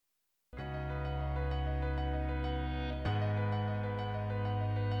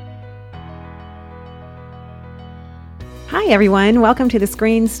Hi, everyone. Welcome to the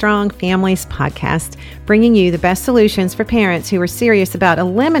Screen Strong Families podcast, bringing you the best solutions for parents who are serious about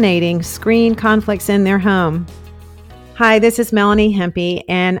eliminating screen conflicts in their home. Hi, this is Melanie Hempy,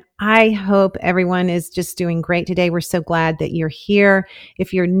 and I hope everyone is just doing great today. We're so glad that you're here.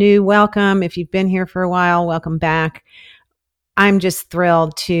 If you're new, welcome. If you've been here for a while, welcome back. I'm just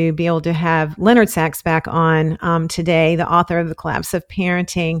thrilled to be able to have Leonard Sax back on today, the author of The Collapse of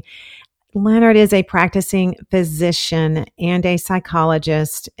Parenting. Leonard is a practicing physician and a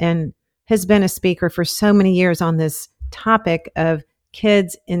psychologist and has been a speaker for so many years on this topic of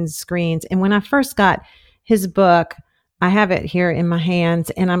kids and screens. And when I first got his book, I have it here in my hands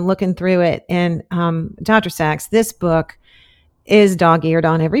and I'm looking through it. And Dr. Sax, this book is dog-eared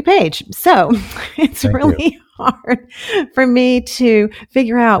on every page. So it's really hard for me to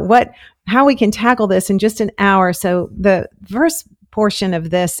figure out how we can tackle this in just an hour. So the first portion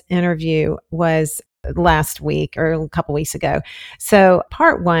of this interview was last week or a couple weeks ago. So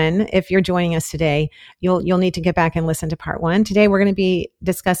part one, if you're joining us today, you'll need to get back and listen to part one. Today, we're going to be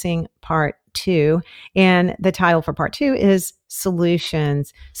discussing part two, and the title for part two is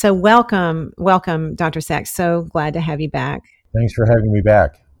Solutions. So welcome, Dr. Sax. So glad to have you back. Thanks for having me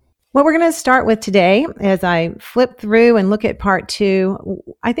back. What we're going to start with today, as I flip through and look at part two,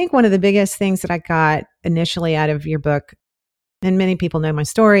 I think one of the biggest things that I got initially out of your book, and many people know my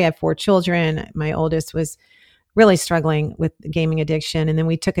story. I have 4 children. My oldest was really struggling with gaming addiction. And then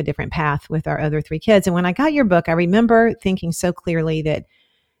we took a different path with our other 3 kids. And when I got your book, I remember thinking so clearly that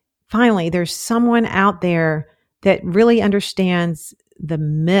finally there's someone out there that really understands the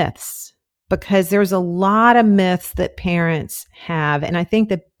myths, because there's a lot of myths that parents have. And I think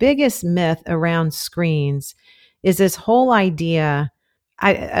the biggest myth around screens is this whole idea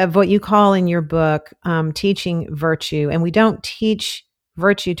of what you call in your book, teaching virtue. And we don't teach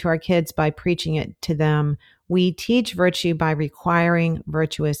virtue to our kids by preaching it to them. We teach virtue by requiring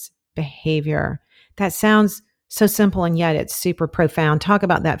virtuous behavior. That sounds so simple, and yet it's super profound. Talk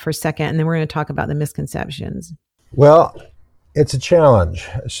about that for a second, and then we're going to talk about the misconceptions. Well, it's a challenge.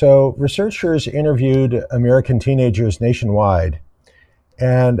 So researchers interviewed American teenagers nationwide.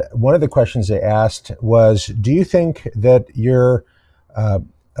 And one of the questions they asked was, do you think that you're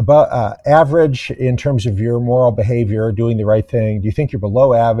about average in terms of your moral behavior, doing the right thing? Do you think you're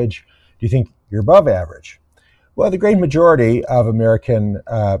below average? Do you think you're above average? Well, the great majority of American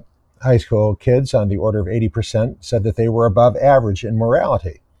high school kids, on the order of 80%, said that they were above average in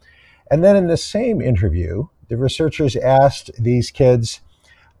morality. And then in the same interview, the researchers asked these kids,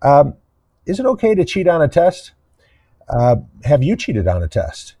 is it okay to cheat on a test? Have you cheated on a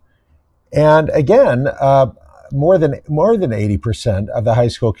test? And again, more than 80% of the high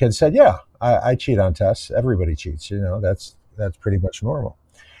school kids said, yeah, I cheat on tests. Everybody cheats. That's pretty much normal.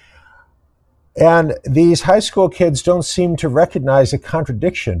 And these high school kids don't seem to recognize a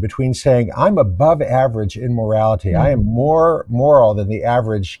contradiction between saying, I'm above average in morality. I am more moral than the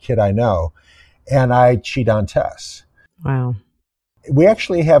average kid I know, and I cheat on tests. Wow. We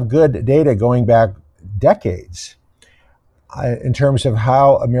actually have good data going back decades in terms of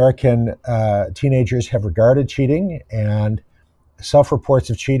how American teenagers have regarded cheating and self-reports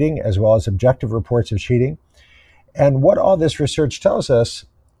of cheating, as well as objective reports of cheating. And what all this research tells us,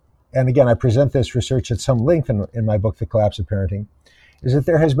 and again, I present this research at some length in my book, The Collapse of Parenting, is that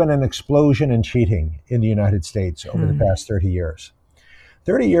there has been an explosion in cheating in the United States over the past 30 years.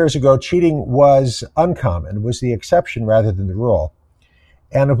 30 years ago, cheating was uncommon. It was the exception rather than the rule.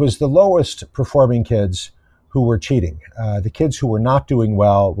 And it was the lowest performing kids who were cheating. The kids who were not doing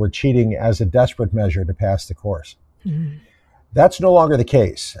well were cheating as a desperate measure to pass the course. That's no longer the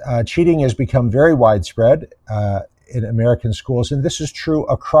case. Cheating has become very widespread in American schools, and this is true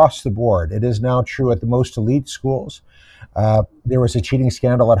across the board. It is now true at the most elite schools. There was a cheating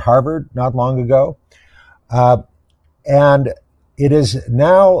scandal at Harvard not long ago. And it is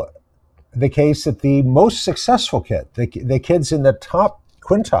now the case that the most successful kid, the kids in the top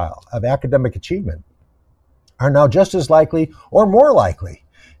quintile of academic achievement, are now just as likely or more likely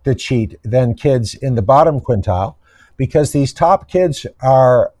to cheat than kids in the bottom quintile, because these top kids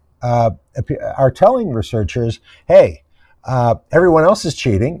are telling researchers, hey, everyone else is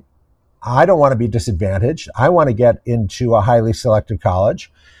cheating. I don't want to be disadvantaged. I want to get into a highly selective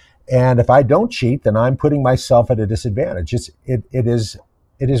college. And if I don't cheat, then I'm putting myself at a disadvantage. It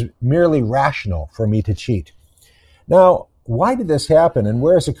is merely rational for me to cheat. Now, why did this happen, and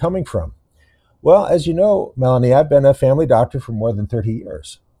where is it coming from? Well, as you know, Melanie, I've been a family doctor for more than 30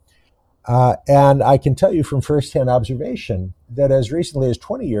 years. And I can tell you from firsthand observation that as recently as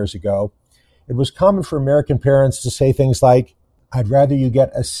 20 years ago, it was common for American parents to say things like, I'd rather you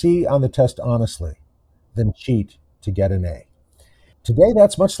get a C on the test honestly than cheat to get an A. Today,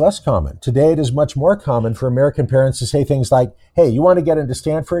 that's much less common. Today, it is much more common for American parents to say things like, hey, you want to get into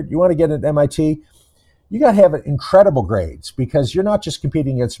Stanford? You want to get into MIT? You got to have incredible grades, because you're not just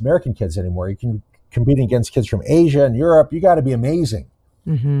competing against American kids anymore. You can competing against kids from Asia and Europe. You got to be amazing.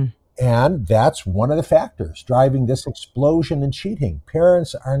 Mm-hmm. And that's one of the factors driving this explosion in cheating.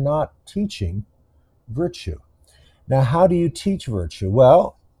 Parents are not teaching virtue. Now, how do you teach virtue?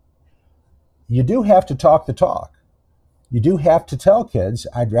 Well, you do have to talk the talk. You do have to tell kids,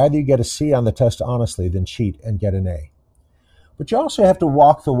 I'd rather you get a C on the test honestly than cheat and get an A. But you also have to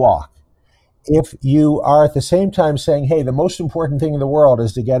walk the walk. If you are at the same time saying, hey, the most important thing in the world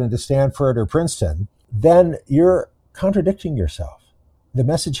is to get into Stanford or Princeton, then you're contradicting yourself. The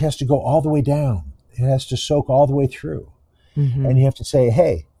message has to go all the way down. It has to soak all the way through. Mm-hmm. And you have to say,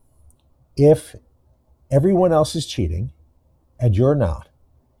 hey, if everyone else is cheating and you're not,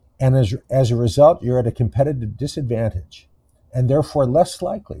 and as a result, you're at a competitive disadvantage and therefore less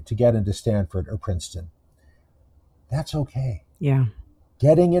likely to get into Stanford or Princeton, that's okay. Yeah.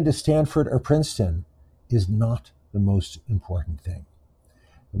 Getting into Stanford or Princeton is not the most important thing.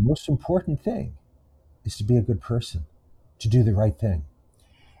 The most important thing is to be a good person, to do the right thing.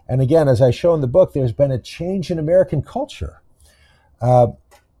 And again, as I show in the book, there's been a change in American culture.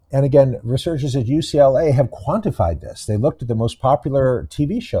 And again, researchers at UCLA have quantified this. They looked at the most popular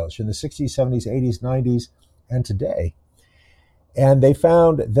TV shows from the 60s, 70s, 80s, 90s, and today. And they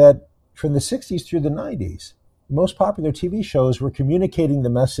found that from the 60s through the 90s, the most popular TV shows were communicating the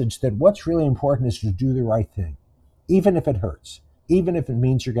message that what's really important is to do the right thing. Even if it hurts, even if it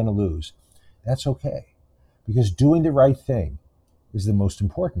means you're going to lose, that's okay. Because doing the right thing is the most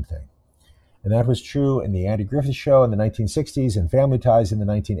important thing. And that was true in the Andy Griffith Show in the 1960s and Family Ties in the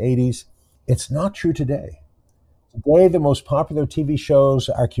 1980s. It's not true today. Today, the most popular TV shows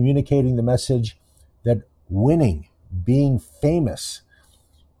are communicating the message that winning, being famous,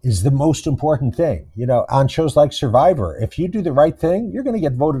 is the most important thing. You know, on shows like Survivor, if you do the right thing, you're going to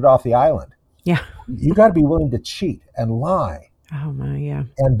get voted off the island. Yeah. You got to be willing to cheat and lie. Oh my, yeah.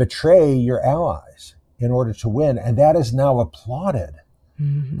 And betray your allies in order to win. And that is now applauded.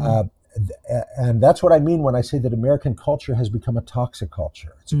 Mm-hmm. And that's what I mean when I say that American culture has become a toxic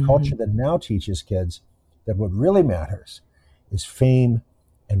culture. It's a culture that now teaches kids that what really matters is fame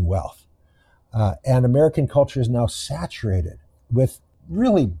and wealth. And American culture is now saturated with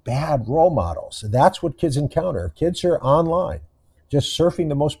really bad role models. That's what kids encounter. If kids are online, just surfing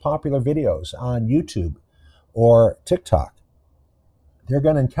the most popular videos on YouTube or TikTok, they're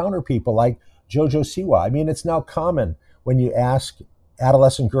going to encounter people like Jojo Siwa. I mean, it's now common when you ask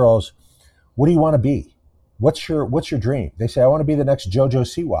adolescent girls, what do you want to be? What's your dream? They say, I want to be the next Jojo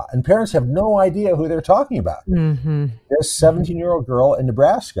Siwa. And parents have no idea who they're talking about. Mm-hmm. There's a 17-year-old girl in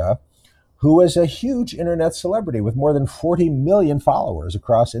Nebraska who is a huge internet celebrity with more than 40 million followers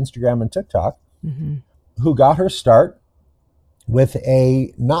across Instagram and TikTok, who got her start with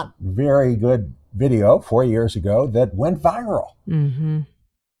a not very good video 4 years ago that went viral. Mm-hmm.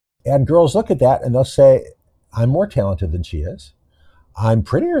 And girls look at that and they'll say, I'm more talented than she is. I'm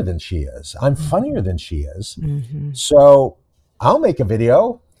prettier than she is. I'm funnier than she is. Mm-hmm. So I'll make a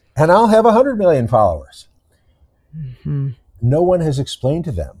video and I'll have 100 million followers. Mm-hmm. No one has explained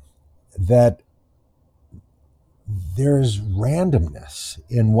to them that there's randomness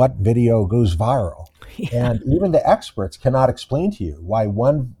in what video goes viral. Yeah. And even the experts cannot explain to you why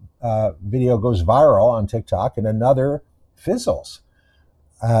one video goes viral on TikTok and another fizzles.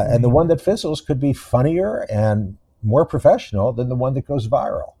 And the one that fizzles could be funnier and more professional than the one that goes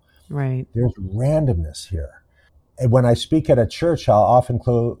viral. Right. There's randomness here. And when I speak at a church, I'll often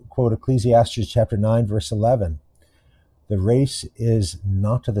quote Ecclesiastes chapter 9, verse 11. The race is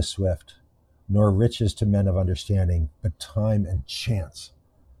not to the swift, nor riches to men of understanding, but time and chance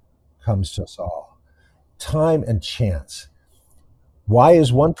comes to us all. Time and chance. Why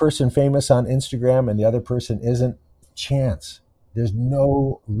is one person famous on Instagram and the other person isn't? Chance. There's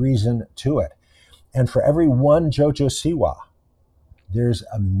no reason to it. And for every one Jojo Siwa, there's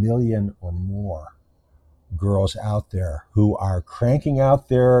a million or more girls out there who are cranking out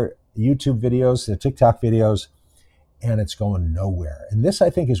their YouTube videos, their TikTok videos, and it's going nowhere. And this, I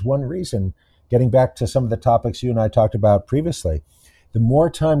think, is one reason, getting back to some of the topics you and I talked about previously, the more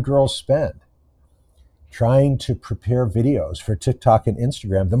time girls spend trying to prepare videos for TikTok and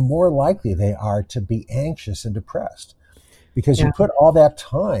Instagram, the more likely they are to be anxious and depressed. Because you put all that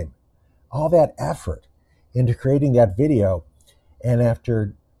time, all that effort into creating that video, and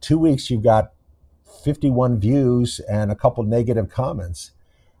after 2 weeks, you've got 51 views and a couple negative comments.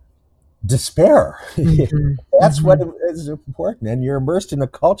 despair. Mm-hmm. That's what Mm-hmm. is important. And you're immersed in a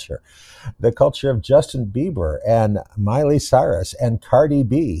culture, the culture of Justin Bieber and Miley Cyrus and Cardi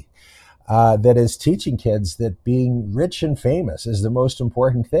B, that is teaching kids that being rich and famous is the most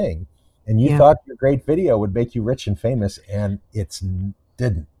important thing. And you Yeah. thought your great video would make you rich and famous, and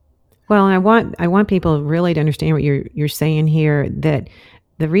didn't. Well, and I want people really to understand what you're saying here, that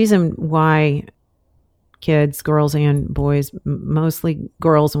the reason why kids, girls and boys, mostly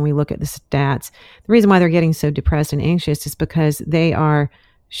girls, when we look at the stats, the reason why they're getting so depressed and anxious is because they are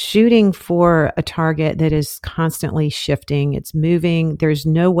shooting for a target that is constantly shifting. It's moving. There's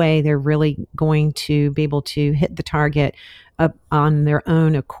no way they're really going to be able to hit the target up on their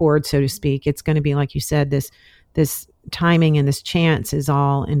own accord, so to speak. It's going to be, like you said, this timing and this chance is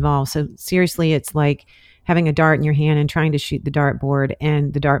all involved. So seriously, it's like having a dart in your hand and trying to shoot the dartboard,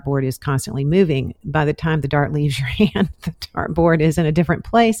 and the dartboard is constantly moving. By the time the dart leaves your hand, the dartboard is in a different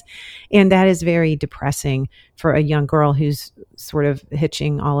place. And that is very depressing for a young girl who's sort of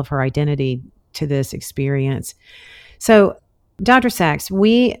hitching all of her identity to this experience. So, Dr. Sachs,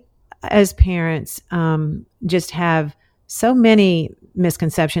 we as parents just have so many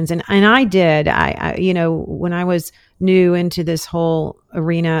misconceptions. And I, when I was new into this whole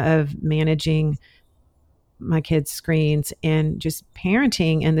arena of managing my kids' screens and just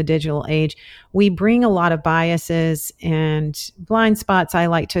parenting in the digital age, we bring a lot of biases and blind spots, I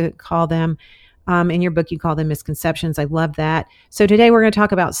like to call them. In your book, you call them misconceptions. I love that. So today we're going to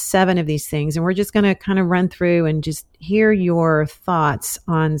talk about 7 of these things, and we're just going to kind of run through and just hear your thoughts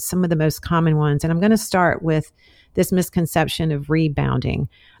on some of the most common ones. And I'm going to start with this misconception of rebounding.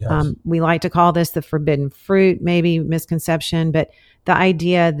 Yes. We like to call this the forbidden fruit, maybe misconception, but the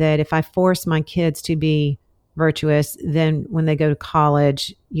idea that if I force my kids to be virtuous, then when they go to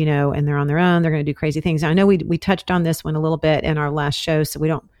college, and they're on their own, they're going to do crazy things. Now, I know we touched on this one a little bit in our last show, so we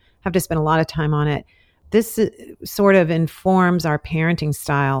don't have to spend a lot of time on it. This sort of informs our parenting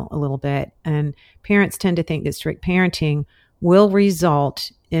style a little bit, and parents tend to think that strict parenting will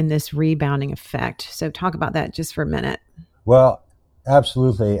result in this rebounding effect. So talk about that just for a minute. Well,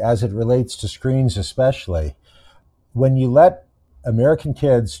 absolutely. As it relates to screens, especially, when you let American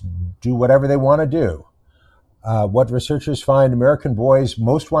kids do whatever they want to do, what researchers find American boys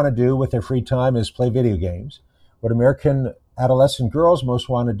most want to do with their free time is play video games. What American adolescent girls most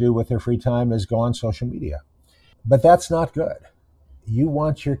want to do with their free time is go on social media. But that's not good. You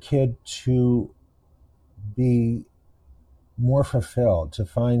want your kid to be more fulfilled, to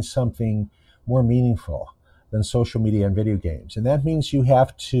find something more meaningful than social media and video games. And that means you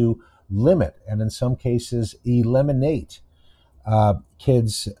have to limit, and in some cases eliminate,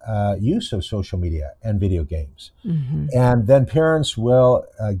 kids' use of social media and video games. Mm-hmm. And then parents will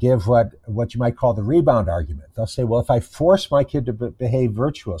give what you might call the rebound argument. They'll say, well, if I force my kid to behave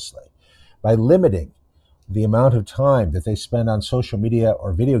virtuously by limiting the amount of time that they spend on social media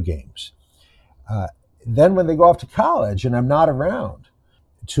or video games, then when they go off to college and I'm not around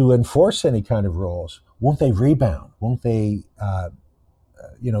to enforce any kind of rules, won't they rebound? Won't they,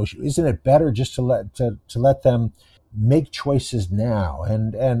 isn't it better just to let them make choices now?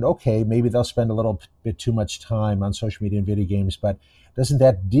 And okay, maybe they'll spend a little bit too much time on social media and video games, but doesn't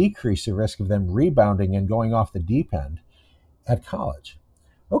that decrease the risk of them rebounding and going off the deep end at college?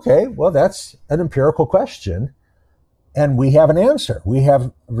 Okay, well, that's an empirical question, and we have an answer. We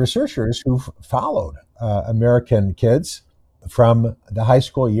have researchers who've followed American kids from the high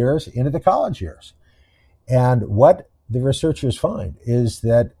school years into the college years. And what the researchers find is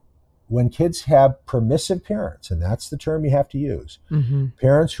that when kids have permissive parents, and that's the term you have to use, Mm-hmm.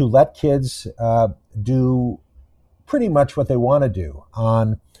 parents who let kids do pretty much what they want to do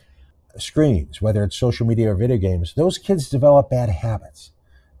on screens, whether it's social media or video games, those kids develop bad habits.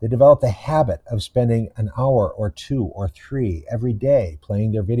 They develop the habit of spending an hour or 2 or 3 every day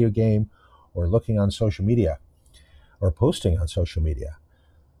playing their video game or looking on social media or posting on social media.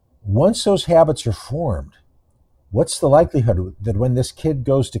 Once those habits are formed, what's the likelihood that when this kid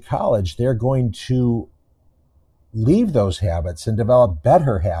goes to college, they're going to leave those habits and develop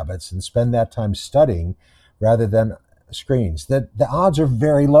better habits and spend that time studying rather than screens? The odds are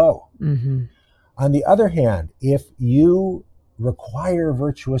very low. Mm-hmm. On the other hand, if you require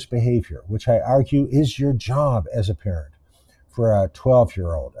virtuous behavior, which I argue is your job as a parent for a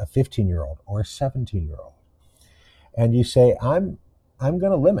 12-year-old, a 15-year-old, or a 17-year-old, and you say, I'm going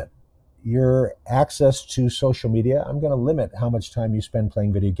to limit your access to social media. I'm going to limit how much time you spend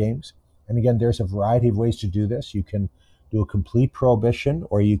playing video games. And again, there's a variety of ways to do this. You can do a complete prohibition,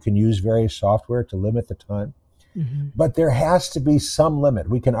 or you can use various software to limit the time. Mm-hmm. But there has to be some limit.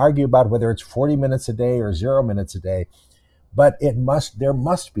 We can argue about whether it's 40 minutes a day or 0 minutes a day, but there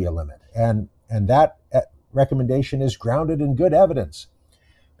must be a limit. And that recommendation is grounded in good evidence.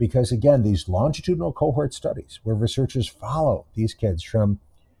 Because again, these longitudinal cohort studies where researchers follow these kids from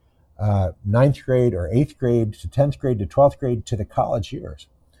ninth grade or 8th grade to 10th grade to 12th grade to the college years,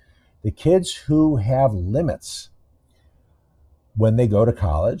 the kids who have limits when they go to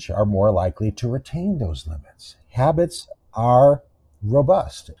college are more likely to retain those limits. Habits are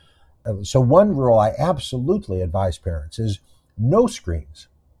robust. So one rule I absolutely advise parents is no screens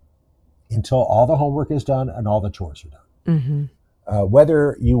until all the homework is done and all the chores are done. Mm-hmm.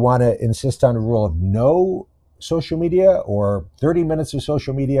 Whether you want to insist on a rule of no social media or 30 minutes of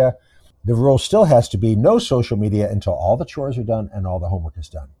social media, the rule still has to be no social media until all the chores are done and all the homework is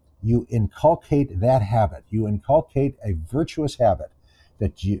done. You inculcate that habit. You inculcate a virtuous habit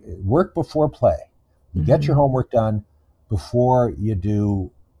that you work before play. You get your homework done before you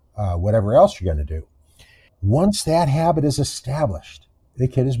do whatever else you're going to do. Once that habit is established, the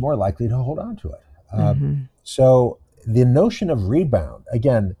kid is more likely to hold on to it. So the notion of rebound,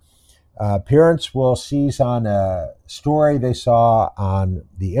 again, parents will seize on a story they saw on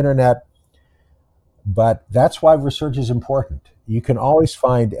the internet, but that's why research is important. You can always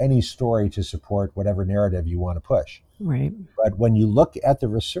find any story to support whatever narrative you want to push. Right. But when you look at the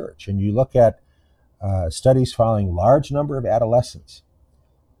research and you look at studies following large number of adolescents,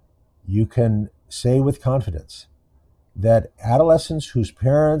 you can say with confidence that adolescents whose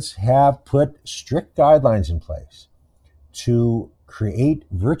parents have put strict guidelines in place to create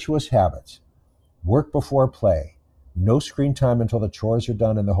virtuous habits, work before play, no screen time until the chores are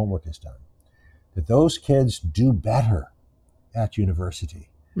done and the homework is done, that those kids do better at university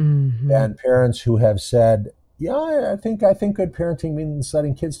than parents who have said, yeah, I think good parenting means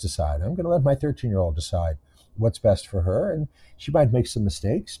letting kids decide. I'm going to let my 13-year-old decide what's best for her. And she might make some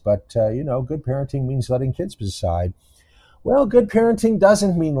mistakes, but, good parenting means letting kids decide. Well, good parenting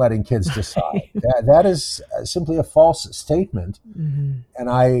doesn't mean letting kids decide. That is simply a false statement. And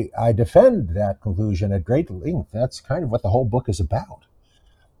I defend that conclusion at great length. That's kind of what the whole book is about.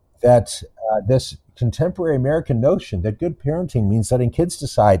 That this contemporary American notion that good parenting means letting kids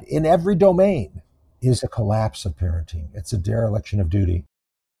decide in every domain is a collapse of parenting. It's a dereliction of duty.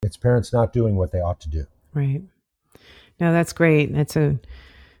 It's parents not doing what they ought to do. Right. No, that's great. That's a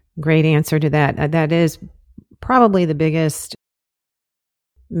great answer to that. That is probably the biggest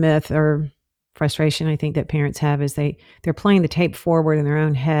myth or frustration I think that parents have is they're playing the tape forward in their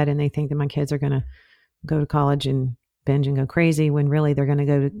own head and they think that my kids are going to go to college and binge and go crazy when really they're going to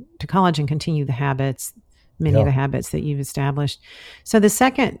go to college and continue the habits, many of the habits that you've established. So the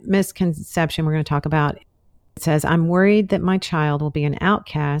second misconception we're going to talk about, it says, I'm worried that my child will be an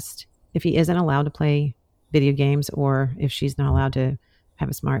outcast if he isn't allowed to play video games or if she's not allowed to have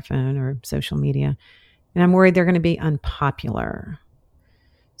a smartphone or social media. And I'm worried they're going to be unpopular.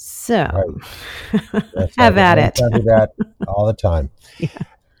 So have at it. I do that all the time. Yeah.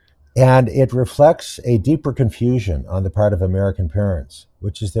 And it reflects a deeper confusion on the part of American parents,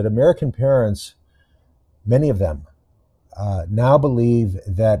 which is that American parents, many of them, now believe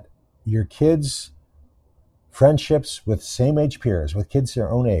that your kids' friendships with same-age peers, with kids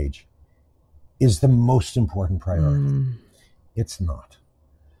their own age, is the most important priority. It's not.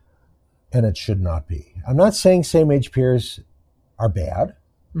 And it should not be. I'm not saying same-age peers are bad.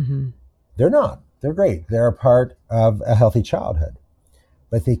 They're not. They're great. They're a part of a healthy childhood.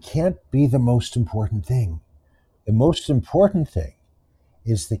 But they can't be the most important thing. The most important thing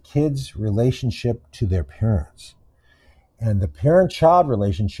is the kid's relationship to their parents. And the parent-child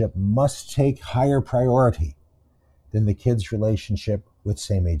relationship must take higher priority than the kid's relationship with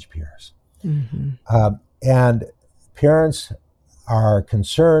same-age peers. And parents are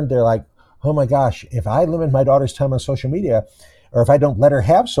concerned. They're like, oh my gosh, if I limit my daughter's time on social media, or if I don't let her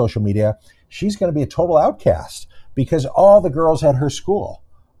have social media, she's going to be a total outcast because all the girls at her school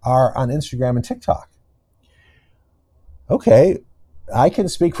are on Instagram and TikTok. Okay, I can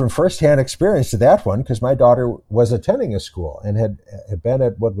speak from firsthand experience to that one because my daughter was attending a school and had been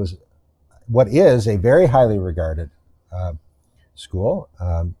at what is a very highly regarded school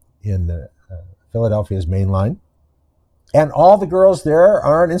in the Philadelphia's main line. And all the girls there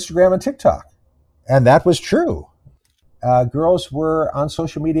are on Instagram and TikTok. And that was true. Girls were on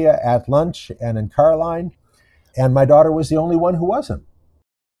social media at lunch and in car line, and my daughter was the only one who wasn't.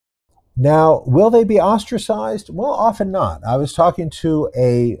 Now, will they be ostracized? Well, often not. I was talking to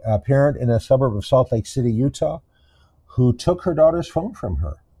a parent in a suburb of Salt Lake City, Utah, who took her daughter's phone from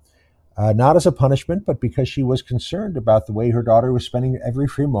her. Not as a punishment, but because she was concerned about the way her daughter was spending every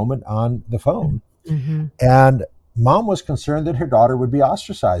free moment on the phone. And mom was concerned that her daughter would be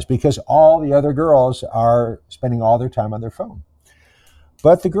ostracized because all the other girls are spending all their time on their phone.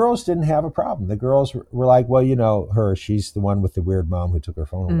 But the girls didn't have a problem. The girls were like, well, she's the one with the weird mom who took her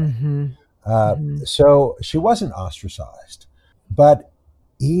phone away. Mm-hmm. So she wasn't ostracized. But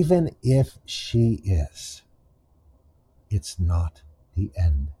even if she is, it's not the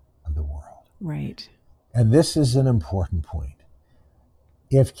end of the world. Right. And this is an important point.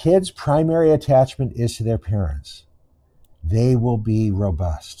 If kids' primary attachment is to their parents, they will be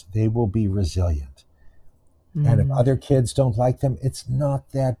robust. They will be resilient. Mm-hmm. And if other kids don't like them, it's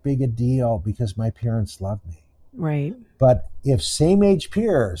not that big a deal because my parents love me. Right. But if same-age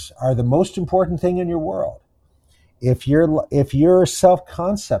peers are the most important thing in your world, if your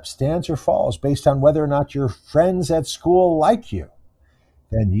self-concept stands or falls based on whether or not your friends at school like you,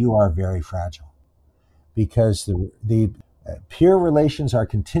 then you are very fragile. Because the peer relations are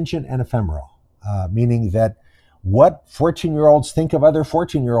contingent and ephemeral, meaning that what 14-year-olds think of other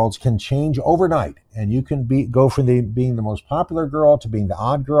 14-year-olds can change overnight. And you can go from being the most popular girl to being the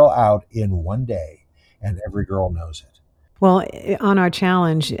odd girl out in one day. And every girl knows it. Well, on our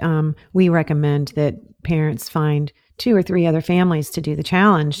challenge, we recommend that parents find 2 or 3 other families to do the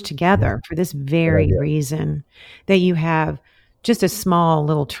challenge together for this very reason, that you have just a small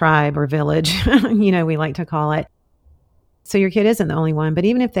little tribe or village, we like to call it. So your kid isn't the only one, but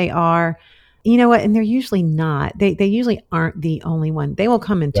even if they are, you know what? And they're usually not. They usually aren't the only one. They will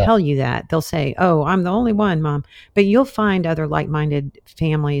come and tell you that. They'll say, oh, I'm the only one, Mom. But you'll find other like-minded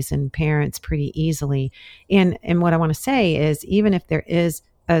families and parents pretty easily. And what I want to say is, even if there is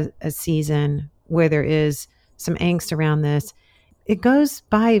a season where there is some angst around this, it goes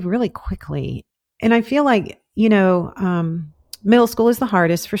by really quickly. And I feel like, middle school is the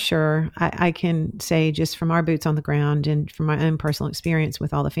hardest for sure. I can say, just from our boots on the ground and from my own personal experience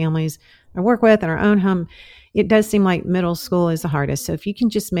with all the families I work with in our own home, it does seem like middle school is the hardest. So if you can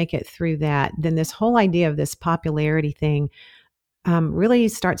just make it through that, then this whole idea of this popularity thing really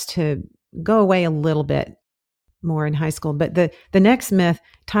starts to go away a little bit more in high school. But the next myth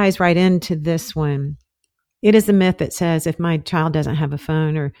ties right into this one. It is a myth that says if my child doesn't have a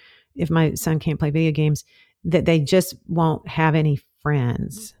phone, or if my son can't play video games, that they just won't have any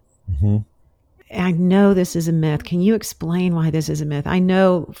friends. Mm-hmm. I know this is a myth. Can you explain why this is a myth? I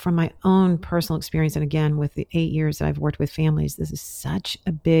know from my own personal experience, and again, with the 8 years that I've worked with families, this is such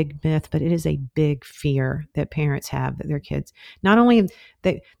a big myth, but it is a big fear that parents have, that their kids, not only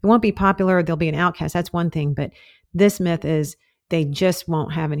they won't be popular, they'll be an outcast. That's one thing, but this myth is they just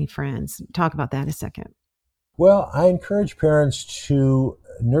won't have any friends. Talk about that a second. Well, I encourage parents to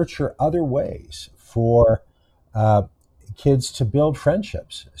nurture other ways for kids to build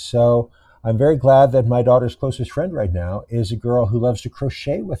friendships. So I'm very glad that my daughter's closest friend right now is a girl who loves to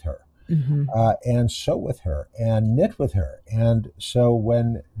crochet with her, mm-hmm. And sew with her and knit with her. And so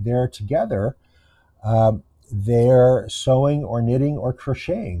when they're together, they're sewing or knitting or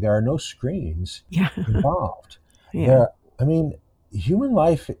crocheting. There are no screens involved. Human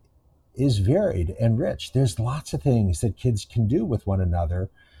life is varied and rich. There's lots of things that kids can do with one another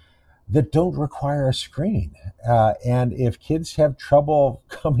that don't require a screen. And if kids have trouble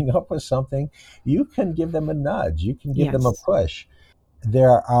coming up with something, you can give them a nudge. You can give them a push.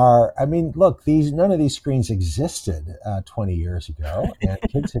 None of these screens existed 20 years ago, and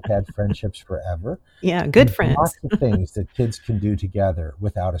kids have had friendships forever. Yeah, good friends. Lots of things that kids can do together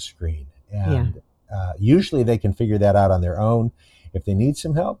without a screen. And usually they can figure that out on their own. If they need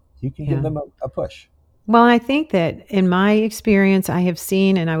some help, you can give them a push. Well, I think that in my experience, I have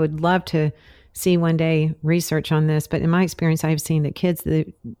seen, and I would love to see one day research on this, but in my experience, I have seen that kids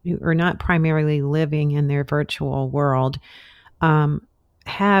that who are not primarily living in their virtual world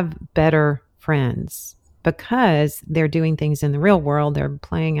have better friends because they're doing things in the real world. They're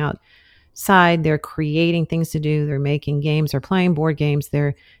playing outside, they're creating things to do, they're making games, they're playing board games,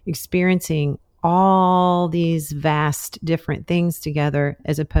 they're experiencing all these vast different things together,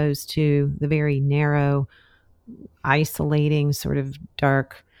 as opposed to the very narrow, isolating, sort of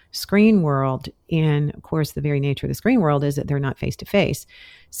dark screen world. And of course, the very nature of the screen world is that they're not face to face.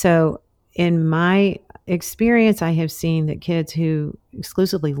 So in my experience, I have seen that kids who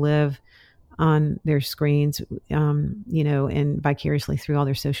exclusively live on their screens, and vicariously through all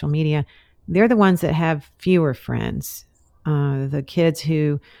their social media, they're the ones that have fewer friends. The kids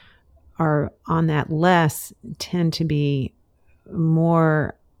who are on that less tend to be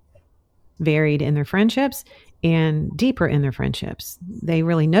more varied in their friendships and deeper in their friendships. They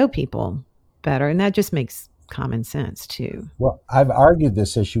really know people better, and that just makes common sense too. Well, I've argued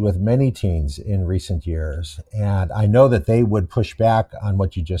this issue with many teens in recent years, and I know that they would push back on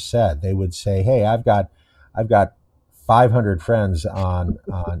what you just said. They would say, hey, I've got 500 friends on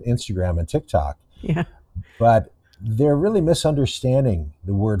Instagram and TikTok, Yeah. but they're really misunderstanding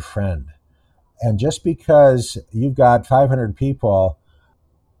the word friend. And just because you've got 500 people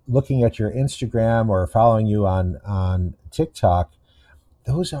looking at your Instagram or following you on TikTok,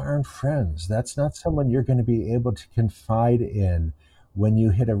 those aren't friends. That's not someone you're going to be able to confide in when you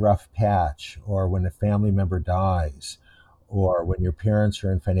hit a rough patch, or when a family member dies, or when your parents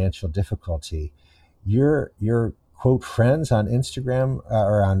are in financial difficulty. Your quote friends on Instagram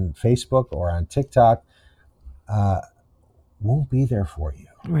or on Facebook or on TikTok won't be there for you.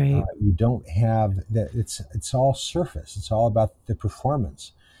 Right. You don't have that. It's all surface. It's all about the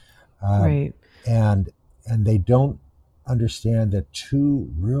performance, Right. and they don't understand that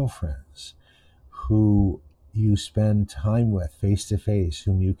two real friends who you spend time with face to face,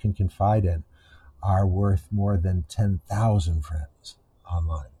 whom you can confide in, are worth more than 10,000 friends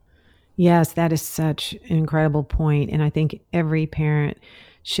online. Yes, that is such an incredible point. And I think every parent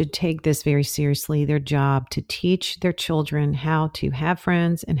should take this very seriously, their job to teach their children how to have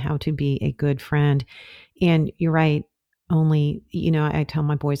friends and how to be a good friend. And you're right. Only, I tell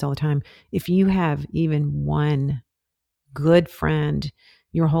my boys all the time, if you have even one good friend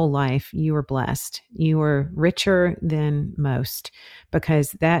your whole life, you are blessed. You are richer than most,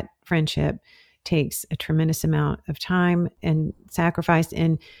 because that friendship takes a tremendous amount of time and sacrifice.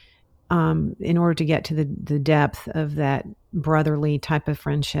 And in order to get to the depth of that brotherly type of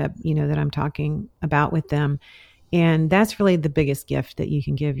friendship, that I'm talking about with them. And that's really the biggest gift that you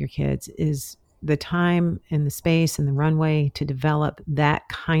can give your kids, is the time and the space and the runway to develop that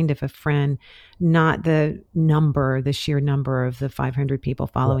kind of a friend, not the sheer number of the 500 people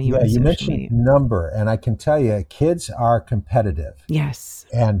following you on you social mentioned media. number, and I can tell you, kids are competitive. Yes.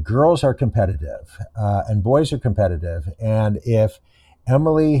 And girls are competitive, and boys are competitive. And if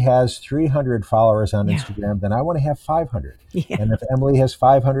Emily has 300 followers on Instagram, then I want to have 500. Yeah. And if Emily has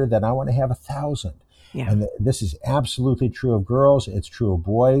 500, then I want to have 1,000. Yeah. And this is absolutely true of girls. It's true of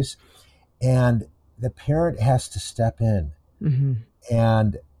boys. And the parent has to step in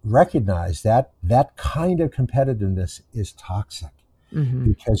and recognize that that kind of competitiveness is toxic,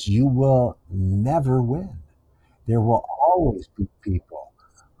 because you will never win. There will always be people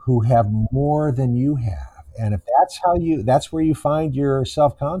who have more than you have. And if that's where you find your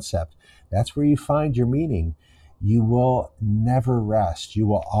self-concept, that's where you find your meaning, you will never rest. You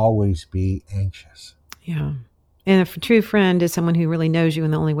will always be anxious. Yeah. And a true friend is someone who really knows you,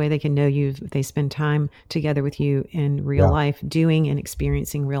 and the only way they can know you is if they spend time together with you in real life, doing and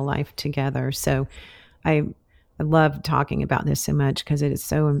experiencing real life together. So I love talking about this so much, because it is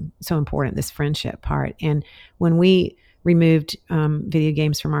so important, this friendship part. And when we removed video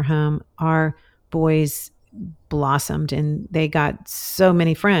games from our home, our boys blossomed and they got so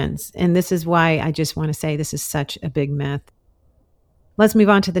many friends. And this is why I just want to say this is such a big myth. Let's move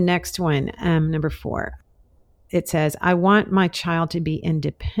on to the next one, number 4. It says, I want my child to be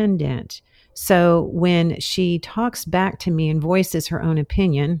independent. So when she talks back to me and voices her own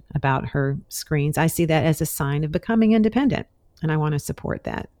opinion about her screens, I see that as a sign of becoming independent. And I want to support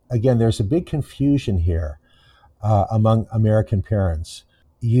that. Again, there's a big confusion here among American parents.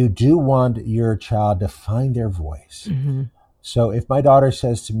 You do want your child to find their voice. So if my daughter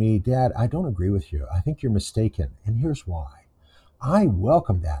says to me, Dad, I don't agree with you. I think you're mistaken. And here's why. I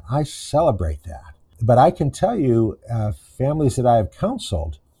welcome that. I celebrate that. But I can tell you, families that I have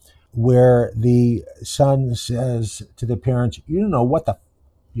counseled, where the son says to the parents, you don't know what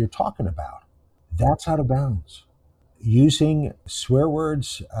you're talking about. That's out of bounds. Using swear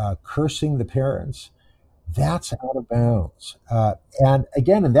words, cursing the parents, that's out of bounds. And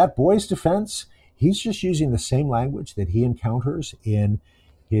again, in that boy's defense, he's just using the same language that he encounters in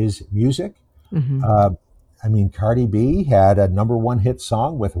his music. Cardi B had a #1 hit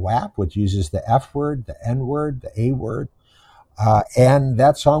song with WAP, which uses the F word, the N word, the A word. And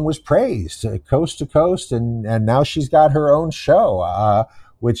that song was praised coast to coast. And now she's got her own show,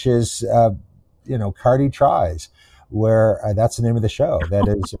 which is, Cardi Tries, where that's the name of the show, that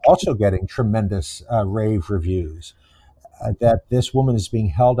is also getting tremendous rave reviews. That this woman is being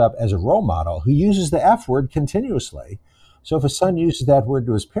held up as a role model who uses the F word continuously. So if a son uses that word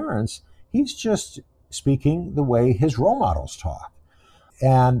to his parents, he's just speaking the way his role models talk.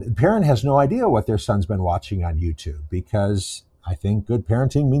 And the parent has no idea what their son's been watching on YouTube, because I think good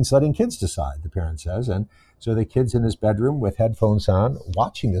parenting means letting kids decide, the parent says. And so the kid's in his bedroom with headphones on,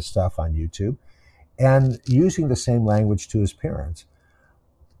 watching this stuff on YouTube and using the same language to his parents.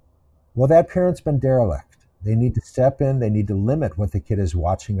 Well, that parent's been derelict. They need to step in. They need to limit what the kid is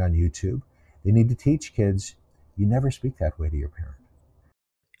watching on YouTube. They need to teach kids, you never speak that way to your parent.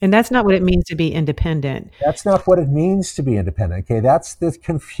 And that's not what it means to be independent. That's not what it means to be independent. Okay, that's the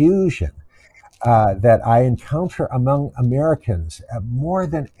confusion that I encounter among Americans more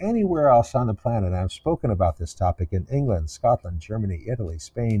than anywhere else on the planet. I've spoken about this topic in England, Scotland, Germany, Italy,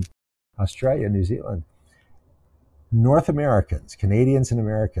 Spain, Australia, New Zealand. North Americans, Canadians and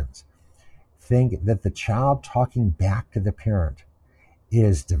Americans, think that the child talking back to the parent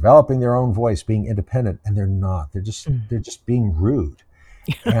is developing their own voice, being independent, and they're not. They're just being rude.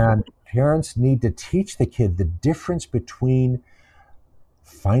 And parents need to teach the kid the difference between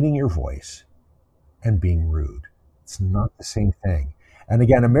finding your voice and being rude. It's not the same thing. And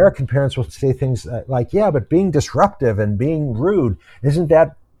again, American parents will say things like, yeah, but being disruptive and being rude, isn't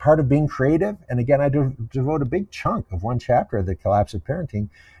that part of being creative? And again, I devote a big chunk of one chapter of The Collapse of Parenting.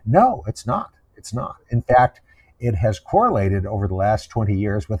 No, it's not. It's not. In fact, it has correlated over the last 20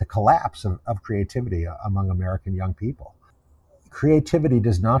 years with a collapse of creativity among American young people. Creativity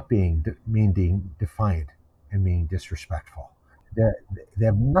does not mean being defiant and being disrespectful. They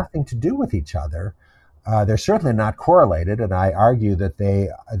have nothing to do with each other. They're certainly not correlated, and I argue that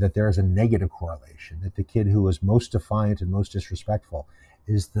there is a negative correlation, that the kid who is most defiant and most disrespectful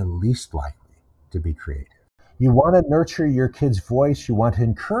is the least likely to be creative. You want to nurture your kid's voice. You want to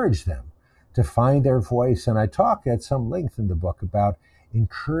encourage them to find their voice. And I talk at some length in the book about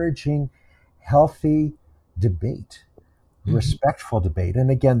encouraging healthy debate, respectful debate.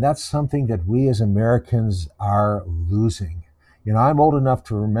 And again, that's something that we as Americans are losing. You know, I'm old enough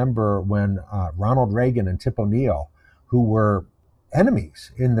to remember when Ronald Reagan and Tip O'Neill, who were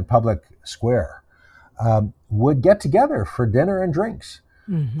enemies in the public square, would get together for dinner and drinks,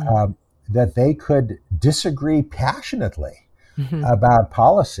 that they could disagree passionately about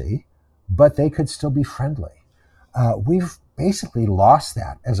policy, but they could still be friendly. We've basically lost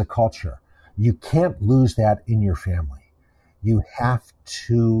that as a culture. You can't lose that in your family. You have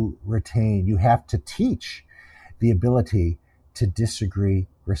to retain, you have to teach the ability to disagree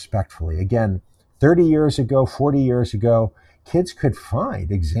respectfully. Again, 30 years ago, 40 years ago, kids could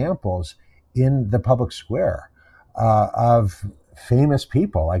find examples in the public square of famous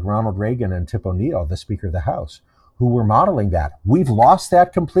people like Ronald Reagan and Tip O'Neill, the Speaker of the House, who were modeling that. We've lost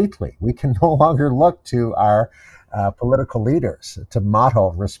that completely. We can no longer look to our political leaders to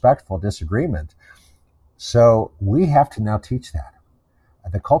model respectful disagreement. So we have to now teach that.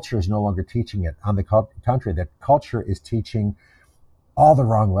 The culture is no longer teaching it. On the contrary, the culture is teaching all the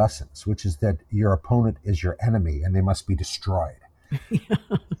wrong lessons, which is that your opponent is your enemy and they must be destroyed.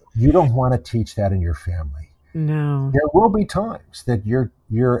 You don't want to teach that in your family. No. There will be times that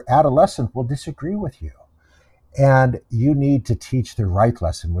your adolescent will disagree with you. And you need to teach the right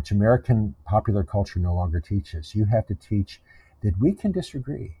lesson, which American popular culture no longer teaches. You have to teach that we can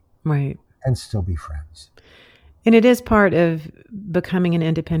disagree, right, and still be friends. And it is part of becoming an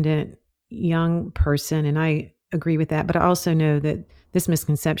independent young person, and I agree with that. But I also know that this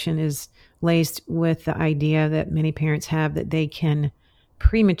misconception is laced with the idea that many parents have that they can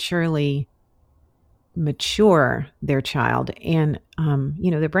prematurely mature their child. And,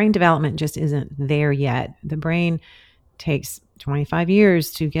 the brain development just isn't there yet. The brain takes 25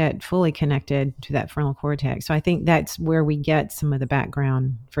 years to get fully connected to that frontal cortex. So I think that's where we get some of the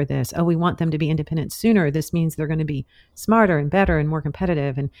background for this. Oh, we want them to be independent sooner. This means they're going to be smarter and better and more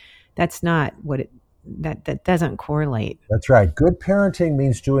competitive. And that's not what that doesn't correlate. That's right. Good parenting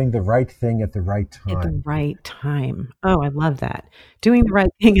means doing the right thing at the right time. At the right time. Oh, I love that. Doing the right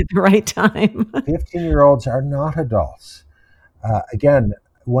thing at the right time. 15-year-olds are not adults. Again,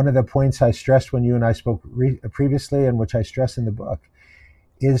 one of the points I stressed when you and I spoke previously, and which I stress in the book,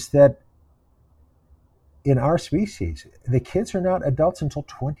 is that in our species, the kids are not adults until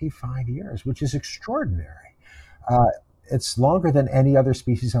 25 years, which is extraordinary. It's longer than any other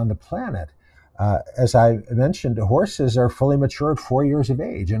species on the planet. As I mentioned, horses are fully mature at 4 years of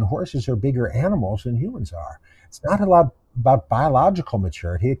age, and horses are bigger animals than humans are. It's not about biological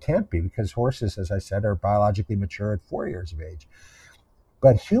maturity. It can't be, because horses, as I said, are biologically mature at 4 years of age.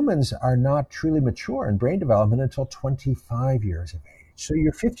 But humans are not truly mature in brain development until 25 years of age. So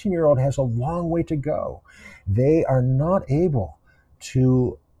your 15-year-old has a long way to go. They are not able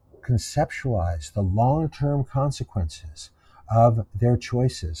to conceptualize the long-term consequences of their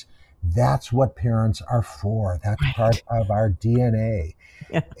choices. That's what parents are for. That's right. Part of our DNA.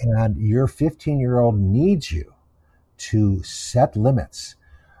 Yeah. And your 15-year-old needs you to set limits.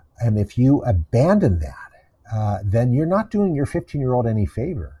 And if you abandon that, then you're not doing your 15-year-old any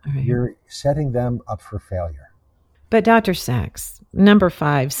favor. Right. You're setting them up for failure. But Dr. Sachs, number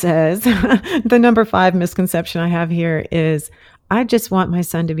 5 says, the number 5 misconception I have here is, I just want my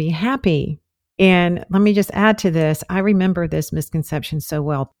son to be happy And let me just add to this. I remember this misconception so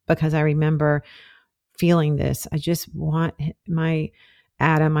well because I remember feeling this. I just want my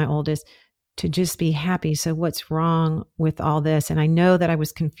Adam, my oldest, to just be happy. So what's wrong with all this? And I know that I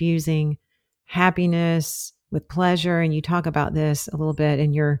was confusing happiness with pleasure. And you talk about this a little bit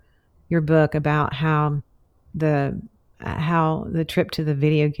in your book about how the trip to the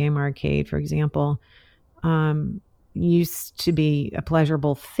video game arcade, for example, used to be a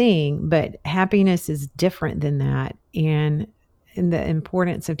pleasurable thing, but happiness is different than that. And the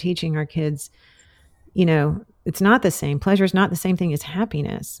importance of teaching our kids, it's not the same. Pleasure is not the same thing as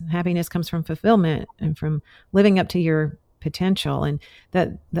happiness. Happiness comes from fulfillment and from living up to your potential. And that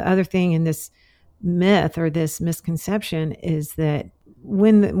the other thing in this myth or this misconception is that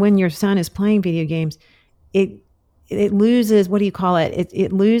when your son is playing video games, it loses, what do you call it?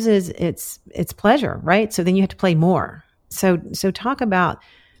 It loses its pleasure, right? So then you have to play more. So talk about,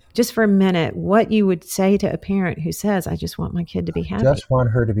 just for a minute, what you would say to a parent who says, I just want my kid to be happy. Just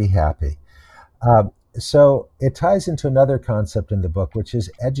want her to be happy. So it ties into another concept in the book, which is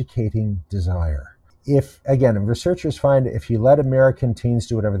educating desire. If researchers find if you let American teens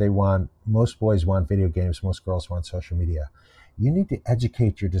do whatever they want, most boys want video games, most girls want social media. You need to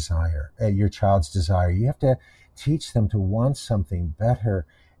educate your desire, your child's desire. You have to teach them to want something better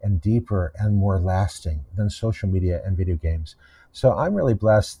and deeper and more lasting than social media and video games. So I'm really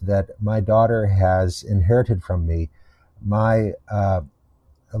blessed that my daughter has inherited from me my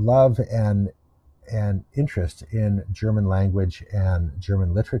love and interest in German language and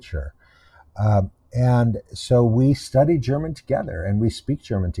German literature. And so we study German together and we speak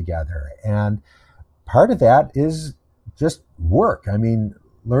German together. And part of that is just work. I mean,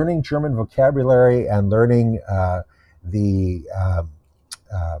 learning German vocabulary and learning the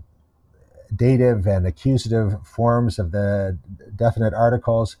dative and accusative forms of the definite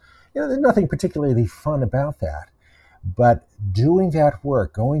articles, there's nothing particularly fun about that. But doing that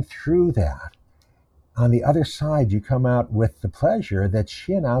work, going through that, on the other side, you come out with the pleasure that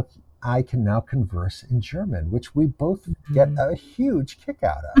she and I can now converse in German, which we both get a huge kick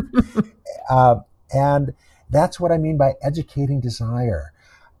out of. And that's what I mean by educating desire.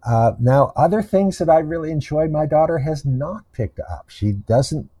 Now, other things that I really enjoy, my daughter has not picked up. She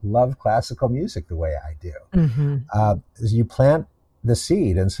doesn't love classical music the way I do. Mm-hmm. You plant the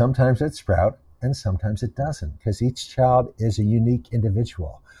seed, and sometimes it sprouts, and sometimes it doesn't, because each child is a unique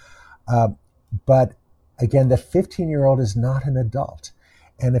individual. But again, the 15-year-old is not an adult.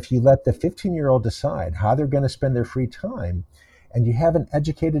 And if you let the 15-year-old decide how they're going to spend their free time, and you have an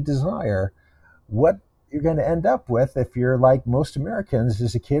educated desire, what you're going to end up with, if you're like most Americans,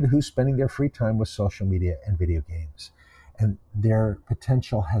 is a kid who's spending their free time with social media and video games. And their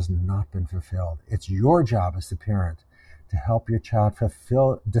potential has not been fulfilled. It's your job as the parent to help your child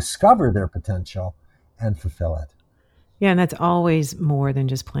discover their potential and fulfill it. Yeah, and that's always more than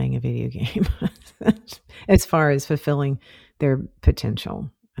just playing a video game as far as fulfilling their potential.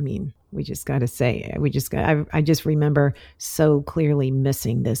 I mean, we just got to say, I just remember so clearly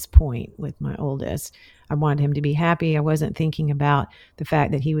missing this point with my oldest. I wanted him to be happy. I wasn't thinking about the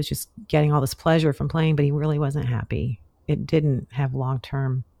fact that he was just getting all this pleasure from playing, but he really wasn't happy. It didn't have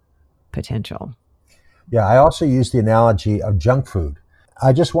long-term potential. Yeah, I also use the analogy of junk food.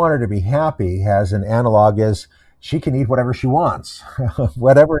 I just want her to be happy has an analog as she can eat whatever she wants,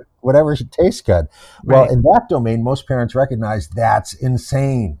 whatever tastes good. Well, right. In that domain, most parents recognize that's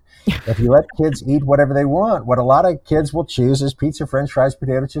insane. If you let kids eat whatever they want, what a lot of kids will choose is pizza, French fries,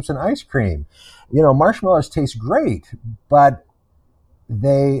 potato chips, and ice cream. Marshmallows taste great, but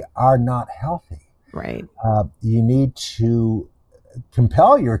they are not healthy. Right. You need to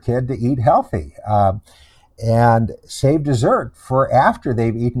compel your kid to eat healthy. And save dessert for after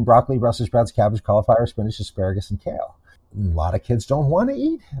they've eaten broccoli, Brussels sprouts, cabbage, cauliflower, spinach, asparagus, and kale. A lot of kids don't want to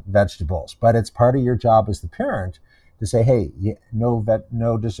eat vegetables, but it's part of your job as the parent to say, hey,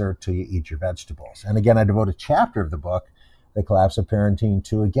 no dessert till you eat your vegetables. And again, I devote a chapter of the book, The Collapse of Parenting,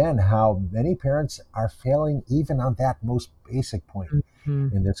 to, again, how many parents are failing even on that most basic point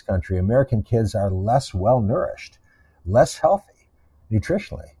in this country. American kids are less well-nourished, less healthy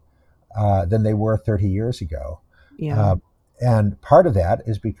nutritionally than they were 30 years ago. Yeah. And part of that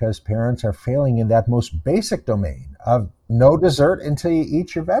is because parents are failing in that most basic domain of no dessert until you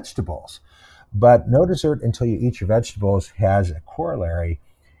eat your vegetables. But no dessert until you eat your vegetables has a corollary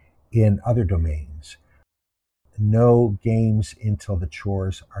in other domains. No games until the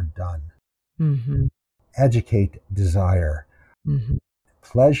chores are done. Mm-hmm. Educate desire. Mm-hmm.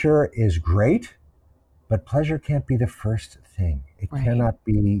 Pleasure is great, but pleasure can't be the first thing. It cannot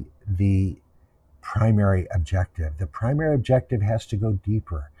be the primary objective. The primary objective has to go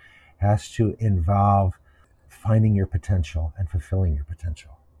deeper, has to involve finding your potential and fulfilling your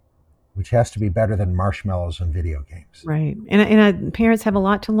potential, which has to be better than marshmallows and video games. Right. And parents have a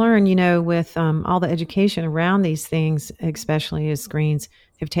lot to learn, with all the education around these things, especially as screens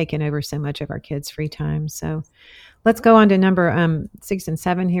have taken over so much of our kids' free time. So let's go on to number 6 and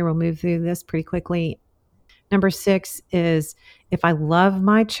 7 here. We'll move through this pretty quickly. Number 6 is, if I love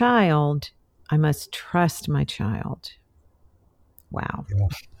my child, I must trust my child. Wow. Yeah.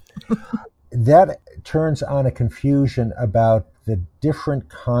 That turns on a confusion about the different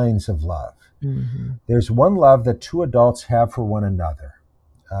kinds of love. Mm-hmm. There's one love that two adults have for one another.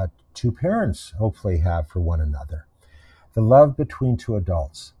 Two parents hopefully have for one another. The love between two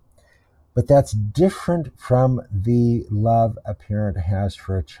adults. But that's different from the love a parent has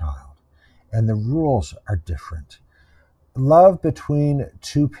for a child. And the rules are different. Love between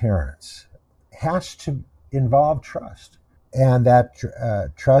two parents has to involve trust. And that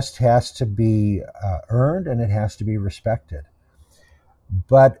trust has to be earned, and it has to be respected.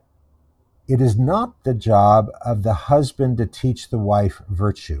 But it is not the job of the husband to teach the wife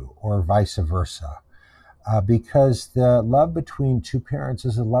virtue or vice versa, because the love between two parents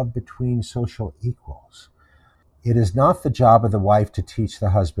is a love between social equals. It is not the job of the wife to teach the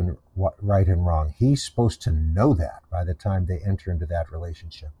husband what right and wrong. He's supposed to know that by the time they enter into that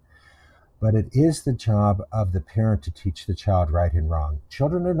relationship. But it is the job of the parent to teach the child right and wrong.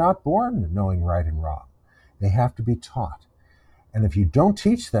 Children are not born knowing right and wrong. They have to be taught. And if you don't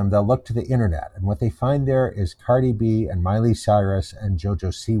teach them, they'll look to the internet. And what they find there is Cardi B and Miley Cyrus and Jojo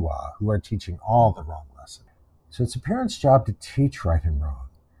Siwa, who are teaching all the wrong lessons. So it's a parent's job to teach right and wrong.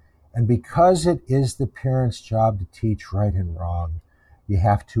 And because it is the parent's job to teach right and wrong, you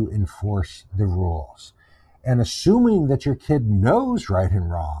have to enforce the rules. And assuming that your kid knows right and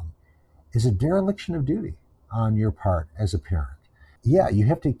wrong is a dereliction of duty on your part as a parent. Yeah, you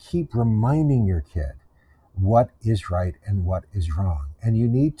have to keep reminding your kid what is right and what is wrong. And you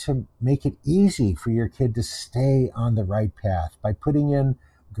need to make it easy for your kid to stay on the right path by putting in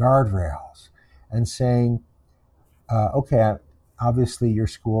guardrails and saying, okay, obviously your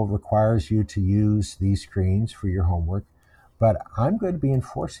school requires you to use these screens for your homework, but I'm going to be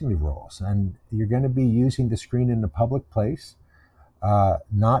enforcing the rules, and you're going to be using the screen in a public place,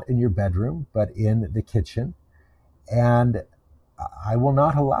 not in your bedroom, but in the kitchen. And I will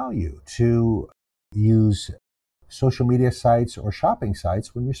not allow you to use social media sites or shopping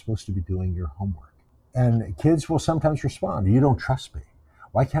sites when you're supposed to be doing your homework. And kids will sometimes respond, you don't trust me.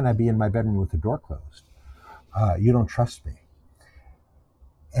 Why can't I be in my bedroom with the door closed? You don't trust me.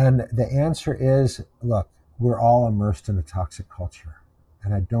 And the answer is, look, we're all immersed in a toxic culture.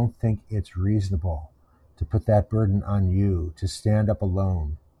 And I don't think it's reasonable to put that burden on you to stand up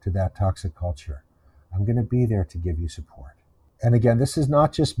alone to that toxic culture. I'm going to be there to give you support. And again, this is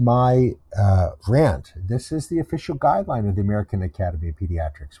not just my rant. This is the official guideline of the American Academy of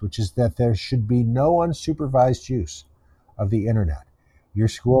Pediatrics, which is that there should be no unsupervised use of the internet. Your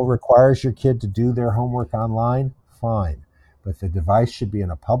school requires your kid to do their homework online, fine. But the device should be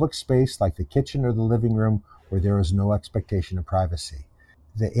in a public space like the kitchen or the living room where there is no expectation of privacy.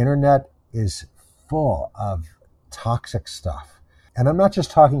 The internet is full of toxic stuff. And I'm not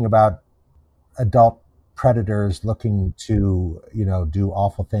just talking about adult predators looking to, do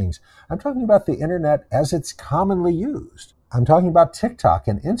awful things. I'm talking about the internet as it's commonly used. I'm talking about TikTok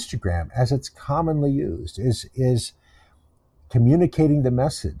and Instagram as it's commonly used, is communicating the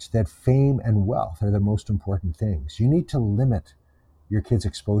message that fame and wealth are the most important things. You need to limit your kids'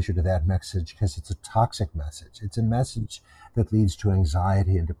 exposure to that message because it's a toxic message. It's a message that leads to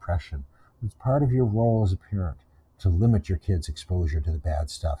anxiety and depression. It's part of your role as a parent to limit your kids' exposure to the bad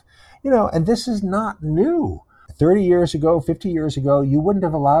stuff. And this is not new. 30 years ago, 50 years ago, you wouldn't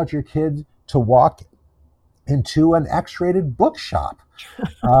have allowed your kid to walk into an X-rated bookshop.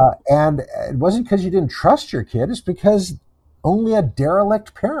 And it wasn't because you didn't trust your kid. It's because only a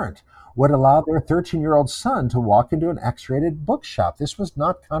derelict parent would allow their 13-year-old son to walk into an X-rated bookshop. This was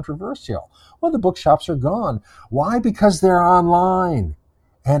not controversial. Well, the bookshops are gone. Why? Because they're online.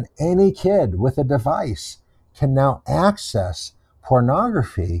 And any kid with a device can now access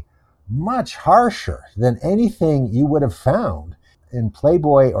pornography much harsher than anything you would have found in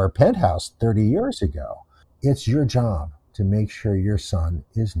Playboy or Penthouse 30 years ago. It's your job to make sure your son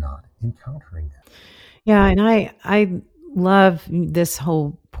is not encountering it. Yeah, and I love this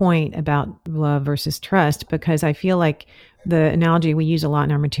whole point about love versus trust, because I feel like the analogy we use a lot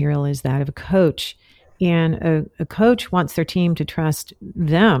in our material is that of a coach. And a coach wants their team to trust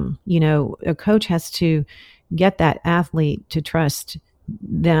them. A coach has to get that athlete to trust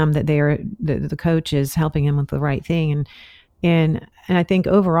them, that the coach is helping them with the right thing. And And I think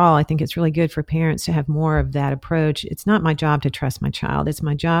overall, I think it's really good for parents to have more of that approach. It's not my job to trust my child. It's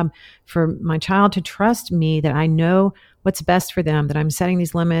my job for my child to trust me, that I know what's best for them, that I'm setting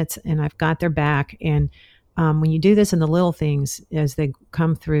these limits and I've got their back. And when you do this in the little things as they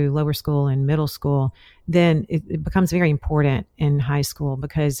come through lower school and middle school, then it becomes very important in high school,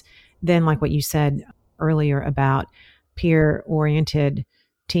 because then, like what you said earlier about peer-oriented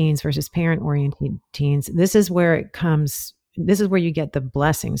teens versus parent-oriented teens, this is where you get the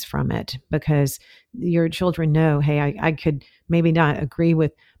blessings from it, because your children know, hey, I could maybe not agree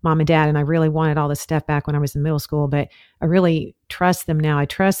with mom and dad, and I really wanted all this stuff back when I was in middle school, but I really trust them now. I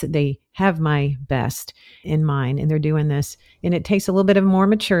trust that they have my best in mind and they're doing this. And it takes a little bit of more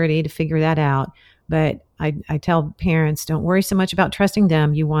maturity to figure that out. But I tell parents, don't worry so much about trusting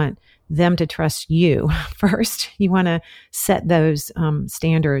them. You want them to trust you first. You want to set those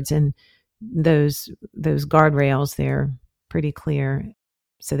standards and those guardrails there pretty clear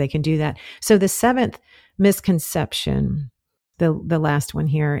so they can do that. So the seventh misconception, the last one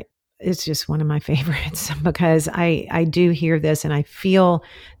here, is just one of my favorites, because I do hear this, and I feel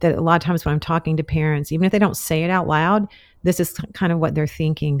that a lot of times when I'm talking to parents, even if they don't say it out loud, this is kind of what they're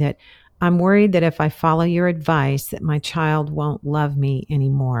thinking, that I'm worried that if I follow your advice, that my child won't love me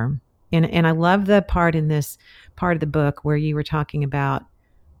anymore. And I love the part in this part of the book where you were talking about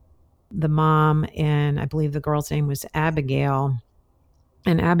the mom, and I believe the girl's name was Abigail.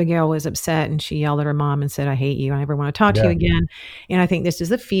 And Abigail was upset, and she yelled at her mom and said, I hate you. I never want to talk to you again. And I think this is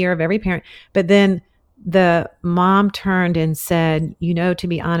the fear of every parent. But then the mom turned and said, to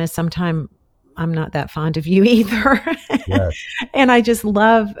be honest, sometimes I'm not that fond of you either. Yes. And I just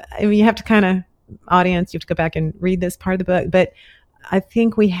love, you have to audience, you have to go back and read this part of the book. But I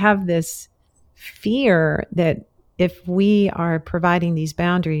think we have this fear that if we are providing these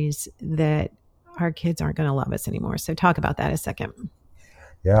boundaries, that our kids aren't going to love us anymore. So talk about that a second.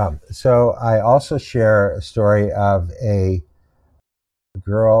 Yeah. So I also share a story of a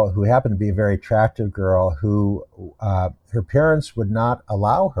girl who happened to be a very attractive girl who her parents would not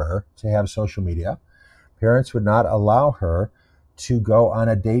allow her to have social media. Parents would not allow her to go on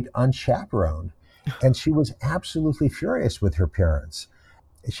a date unchaperoned. And she was absolutely furious with her parents.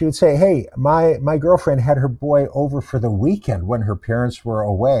 She would say, hey, my girlfriend had her boy over for the weekend when her parents were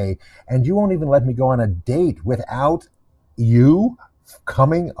away, and you won't even let me go on a date without you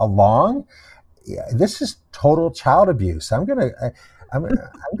coming along? Yeah, this is total child abuse. I'm gonna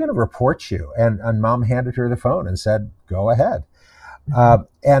report you. And mom handed her the phone and said, go ahead.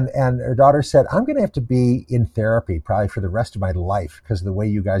 And her daughter said, I'm going to have to be in therapy probably for the rest of my life because of the way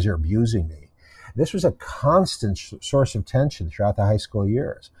you guys are abusing me. This was a constant source of tension throughout the high school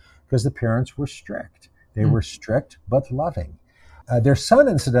years because the parents were strict. They were strict but loving. Their son,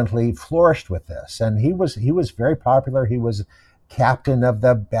 incidentally, flourished with this, and he was very popular. He was captain of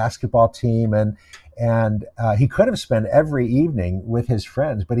the basketball team, and he could have spent every evening with his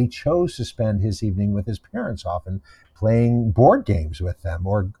friends, but he chose to spend his evening with his parents, often playing board games with them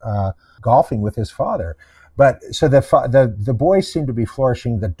or golfing with his father. But so the boys seemed to be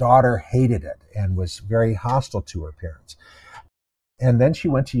flourishing. The daughter hated it and was very hostile to her parents. And then she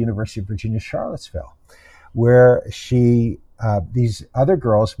went to University of Virginia, Charlottesville, where these other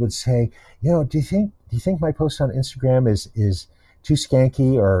girls would say, do you think my post on Instagram is too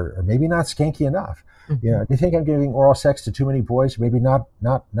skanky or maybe not skanky enough? Mm-hmm. Do you think I'm giving oral sex to too many boys? Maybe not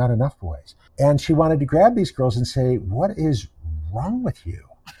enough boys. And she wanted to grab these girls and say, what is wrong with you?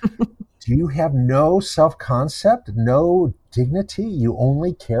 Do you have no self-concept, no dignity? You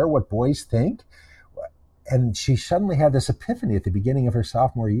only care what boys think? And she suddenly had this epiphany at the beginning of her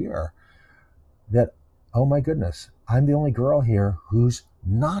sophomore year that, oh my goodness, I'm the only girl here who's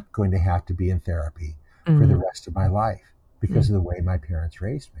not going to have to be in therapy for the rest of my life because of the way my parents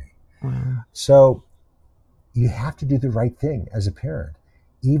raised me. Wow. So you have to do the right thing as a parent.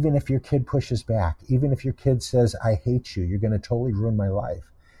 Even if your kid pushes back, even if your kid says, I hate you, you're going to totally ruin my life.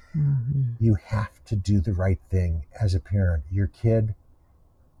 Mm-hmm. You have to do the right thing as a parent. Your kid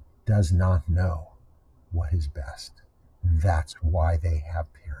does not know what is best. That's why they have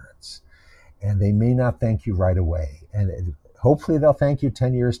parents. And they may not thank you right away. And hopefully they'll thank you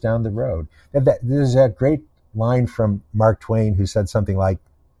 10 years down the road. There's that great line from Mark Twain who said something like,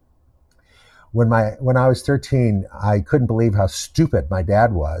 when I was 13, I couldn't believe how stupid my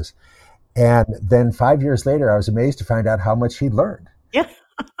dad was. And then 5 years later, I was amazed to find out how much he'd learned. Yeah.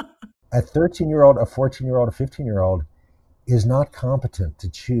 A 13-year-old, a 14-year-old, a 15-year-old is not competent to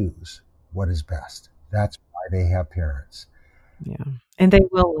choose what is best. That's why they have parents. Yeah. And they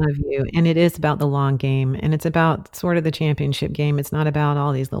will love you. And it is about the long game. And it's about sort of the championship game. It's not about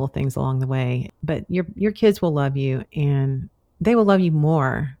all these little things along the way. But your kids will love you, and they will love you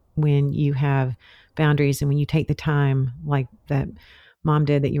more when you have boundaries and when you take the time, like that mom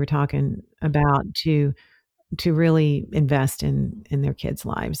did that you were talking about, to really invest in their kids'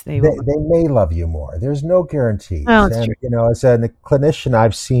 lives. They will. They may love you more. There's no guarantees. Oh, it's And, true. as a clinician,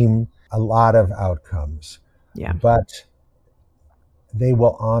 I've seen a lot of outcomes, Yeah. but they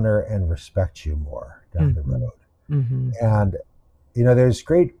will honor and respect you more down the road. Mm-hmm. And, there's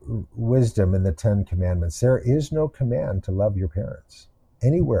great wisdom in the 10 Commandments. There is no command to love your parents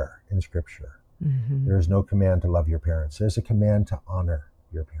anywhere in Scripture. Mm-hmm. There is no command to love your parents. There's a command to honor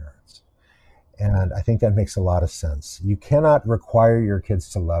your parents. And I think that makes a lot of sense. You cannot require your kids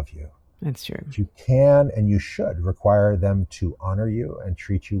to love you. That's true. But you can and you should require them to honor you and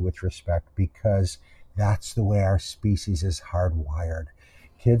treat you with respect, because that's the way our species is hardwired.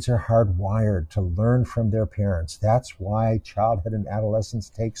 Kids are hardwired to learn from their parents. That's why childhood and adolescence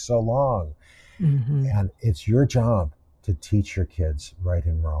takes so long. Mm-hmm. And it's your job to teach your kids right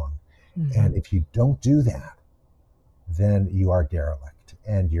and wrong. Mm-hmm. And if you don't do that, then you are derelict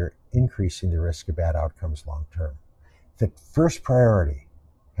and you're increasing the risk of bad outcomes long term. The first priority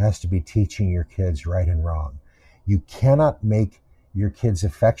has to be teaching your kids right and wrong. You cannot make your kids'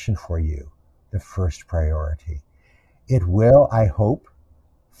 affection for you the first priority. It will, I hope,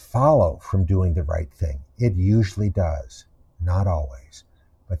 follow from doing the right thing. It usually does, not always.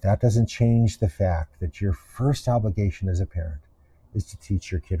 But that doesn't change the fact that your first obligation as a parent is to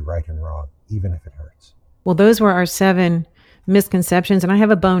teach your kid right and wrong, even if it hurts. Well, those were our 7 misconceptions. And I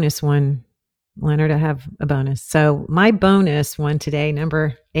have a bonus one, Leonard. I have a bonus. So my bonus one today,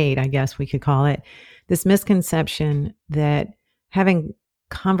 number 8, I guess we could call it, this misconception that having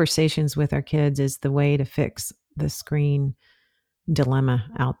conversations with our kids is the way to fix the screen dilemma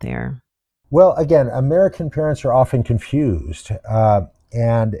out there. Well, again, American parents are often confused.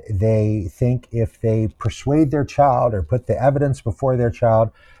 And they think if they persuade their child or put the evidence before their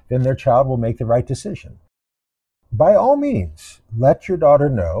child, then their child will make the right decision. By all means, let your daughter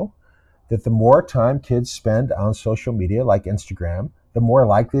know that the more time kids spend on social media like Instagram, the more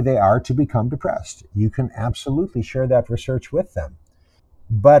likely they are to become depressed. You can absolutely share that research with them.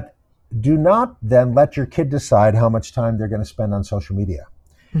 But do not then let your kid decide how much time they're going to spend on social media.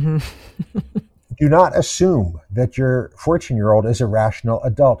 Mm-hmm. Do not assume that your 14-year-old is a rational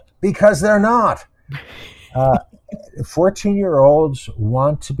adult, because they're not. 14-year-olds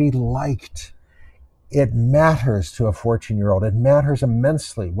want to be liked. It matters to a 14-year-old. It matters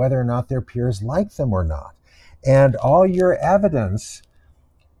immensely whether or not their peers like them or not. And all your evidence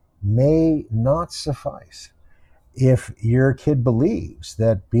may not suffice. If your kid believes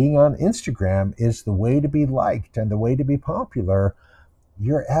that being on Instagram is the way to be liked and the way to be popular,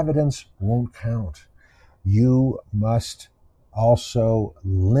 your evidence won't count. You must also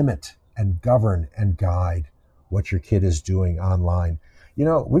limit and govern and guide what your kid is doing online.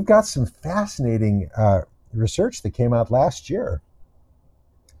 We've got some fascinating research that came out last year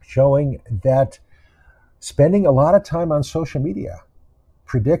showing that spending a lot of time on social media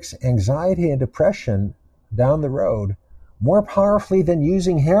predicts anxiety and depression down the road more powerfully than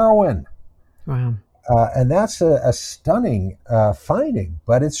using heroin. Wow. And that's a stunning finding,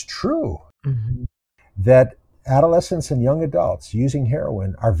 but it's true. Mm-hmm. That adolescents and young adults using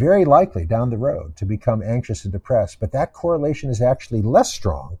heroin are very likely down the road to become anxious and depressed, but that correlation is actually less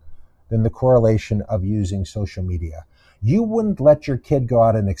strong than the correlation of using social media. You wouldn't let your kid go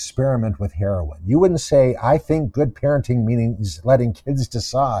out and experiment with heroin. You wouldn't say, I think good parenting means letting kids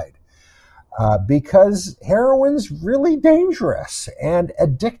decide. Because heroin's really dangerous and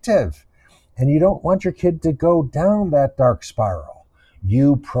addictive. And you don't want your kid to go down that dark spiral.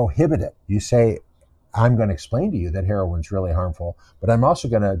 You prohibit it. You say, I'm going to explain to you that heroin's really harmful, but I'm also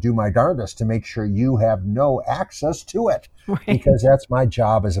going to do my darndest to make sure you have no access to it, Right. Because that's my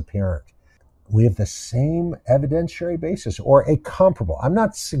job as a parent. We have the same evidentiary basis or a comparable. I'm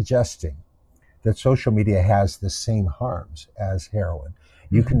not suggesting that social media has the same harms as heroin.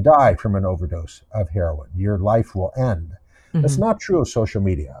 You can die from an overdose of heroin. Your life will end. Mm-hmm. That's not true of social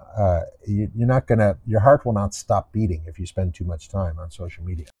media. Your heart will not stop beating if you spend too much time on social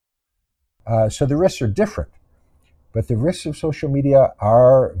media. So the risks are different, but the risks of social media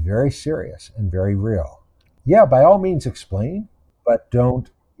are very serious and very real. Yeah, by all means explain, but don't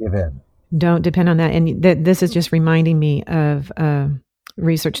give in. Don't depend on that. And this is just reminding me of a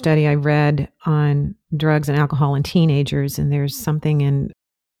research study I read on drugs and alcohol in teenagers. And there's something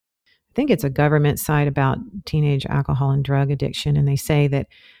I think it's a government site about teenage alcohol and drug addiction. And they say that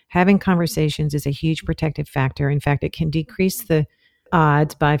having conversations is a huge protective factor. In fact, it can decrease the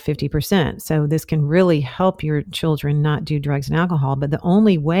odds by 50%. So this can really help your children not do drugs and alcohol. But the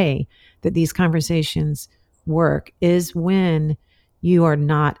only way that these conversations work is when you are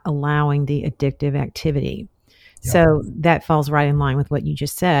not allowing the addictive activity. Yeah. So that falls right in line with what you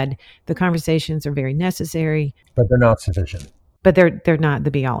just said. The conversations are very necessary, but they're not sufficient. But they're not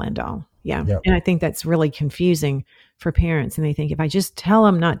the be all end all. Yeah. Yep. And I think that's really confusing for parents. And they think if I just tell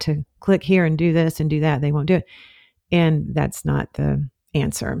them not to click here and do this and do that, they won't do it. And that's not the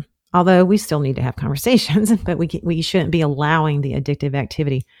answer. Although we still need to have conversations, but we shouldn't be allowing the addictive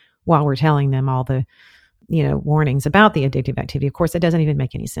activity while we're telling them all the, warnings about the addictive activity. Of course, it doesn't even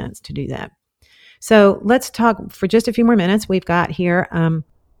make any sense to do that. So let's talk for just a few more minutes. We've got here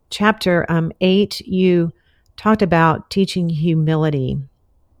chapter 8. You talked about teaching humility,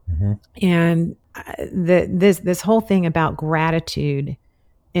 and this whole thing about gratitude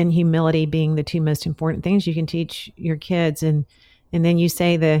and humility being the two most important things you can teach your kids. And then you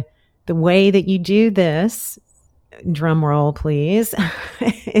say the way that you do this, drum roll please,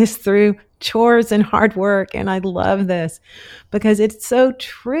 is through chores and hard work. And I love this because it's so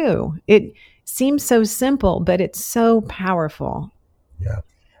true. It seems so simple, but it's so powerful. Yeah.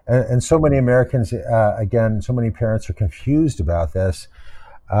 And so many Americans, again, so many parents are confused about this.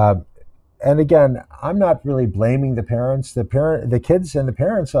 And again, I'm not really blaming the parents. The kids and the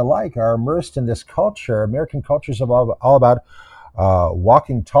parents alike are immersed in this culture. American culture is all about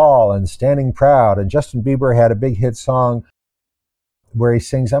walking tall and standing proud. And Justin Bieber had a big hit song where he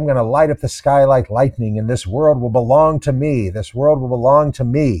sings, "I'm going to light up the sky like lightning, and this world will belong to me. This world will belong to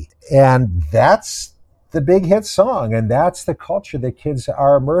me." And that's the big hit song, and that's the culture that kids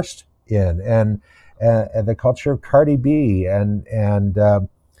are immersed in, and the culture of Cardi B and The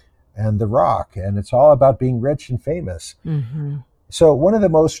Rock, and it's all about being rich and famous. Mm-hmm. So one of the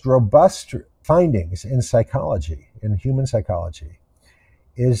most robust findings in psychology, in human psychology,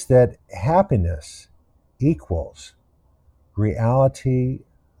 is that happiness equals reality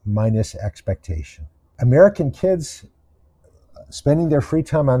minus expectation. American kids spending their free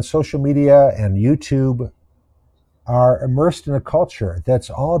time on social media and YouTube are immersed in a culture that's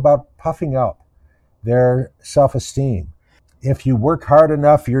all about puffing up their self-esteem. If you work hard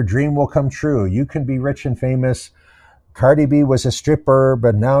enough, your dream will come true. You can be rich and famous. Cardi B was a stripper,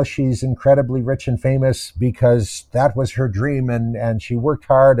 but now she's incredibly rich and famous because that was her dream, and she worked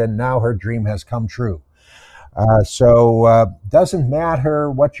hard, and now her dream has come true. So doesn't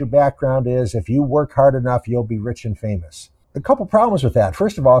matter what your background is. If you work hard enough, you'll be rich and famous. A couple problems with that.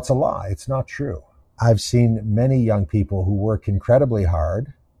 First of all, it's a lie. It's not true. I've seen many young people who work incredibly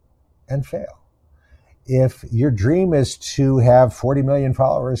hard and fail. If your dream is to have 40 million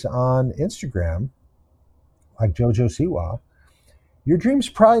followers on Instagram, like Jojo Siwa, your dream's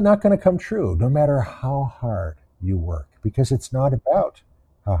probably not going to come true, no matter how hard you work, because it's not about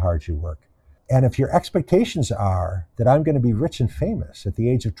how hard you work. And if your expectations are that I'm going to be rich and famous at the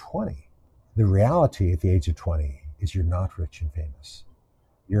age of 20, the reality at the age of 20 is you're not rich and famous.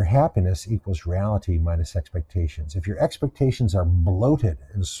 Your happiness equals reality minus expectations. If your expectations are bloated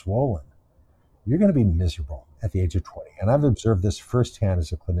and swollen, you're going to be miserable at the age of 20. And I've observed this firsthand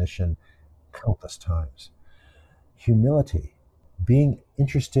as a clinician countless times. Humility, being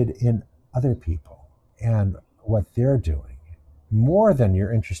interested in other people and what they're doing, more than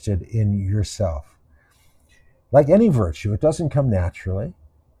you're interested in yourself. Like any virtue, it doesn't come naturally.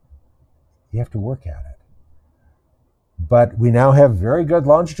 You have to work at it. But we now have very good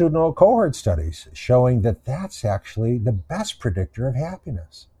longitudinal cohort studies showing that that's actually the best predictor of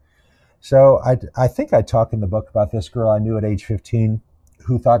happiness. So I think I talk in the book about this girl I knew at age 15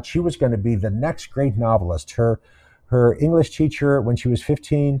 who thought she was going to be the next great novelist. Her English teacher, when she was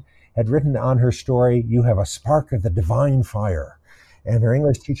 15, had written on her story, "You have a spark of the divine fire." And her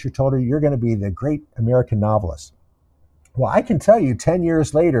English teacher told her, "You're going to be the great American novelist." Well, I can tell you 10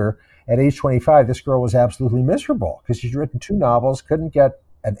 years later, at age 25, this girl was absolutely miserable because she's written 2 novels, couldn't get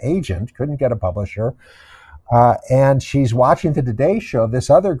an agent, couldn't get a publisher. And she's watching the Today Show, this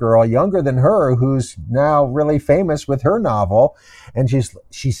other girl younger than her who's now really famous with her novel. And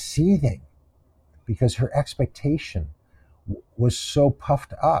she's seething because her expectation was so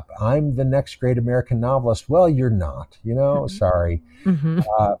puffed up. I'm the next great American novelist. Well, you're not, sorry. Mm-hmm.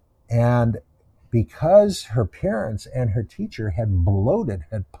 And because her parents and her teacher had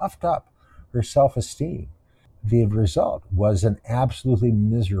puffed up her self-esteem, the result was an absolutely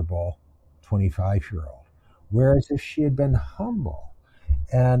miserable 25-year-old. Whereas if she had been humble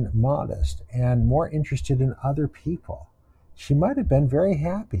and modest and more interested in other people, she might have been very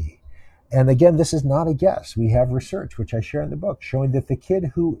happy. And again, this is not a guess. We have research, which I share in the book, showing that the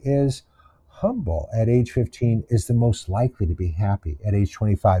kid who is humble at age 15 is the most likely to be happy at age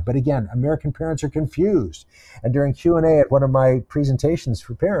 25. But again, American parents are confused. And during Q&A at one of my presentations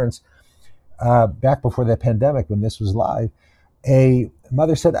for parents, back before the pandemic when this was live, a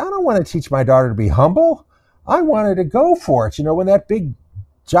mother said, I don't want to teach my daughter to be humble. I want her to go for it. When that big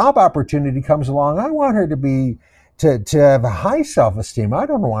job opportunity comes along, I want her to have a high self-esteem. I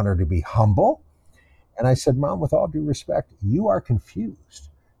don't want her to be humble. And I said, Mom, with all due respect, you are confused.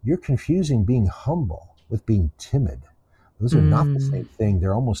 You're confusing being humble with being timid. Those are not the same thing.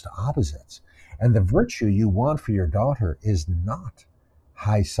 They're almost opposites. And the virtue you want for your daughter is not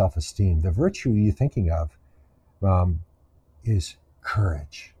high self-esteem. The virtue you're thinking of is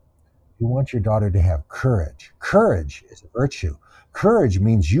courage. You want your daughter to have courage. Courage is a virtue. Courage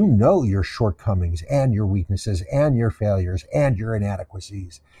means you know your shortcomings and your weaknesses and your failures and your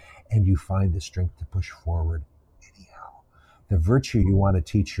inadequacies, and you find the strength to push forward anyhow. The virtue you want to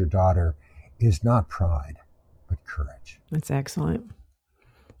teach your daughter is not pride, but courage. That's excellent.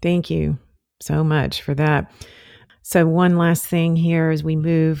 Thank you so much for that. So one last thing here as we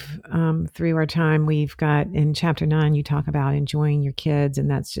move through our time, we've got in chapter 9, you talk about enjoying your kids, and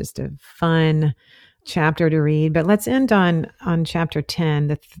that's just a fun chapter to read. But let's end on chapter 10,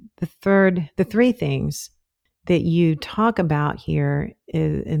 the three things that you talk about here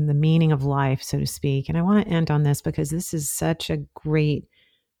in the meaning of life, so to speak. And I want to end on this because this is such a great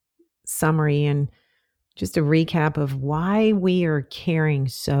summary and just a recap of why we are caring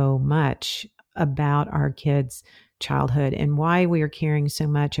so much about our kids' childhood and why we are caring so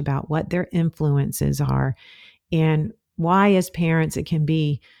much about what their influences are and why as parents it can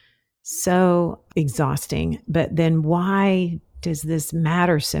be so exhausting. But then why does this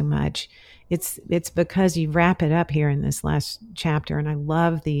matter so much? It's because you wrap it up here in this last chapter. And I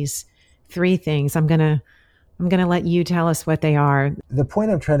love these three things. I'm going to let you tell us what they are. The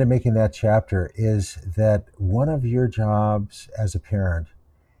point I'm trying to make in that chapter is that one of your jobs as a parent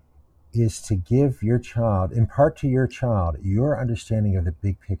is to give your child, impart to your child, your understanding of the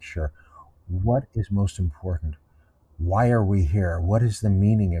big picture. What is most important? Why are we here? What is the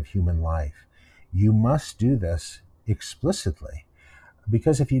meaning of human life? You must do this explicitly,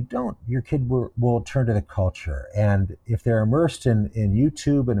 because if you don't, your kid will turn to the culture. And if they're immersed in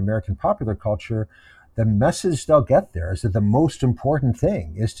YouTube and American popular culture, the message they'll get there is that the most important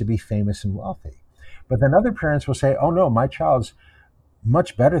thing is to be famous and wealthy. But then other parents will say, oh no, my child's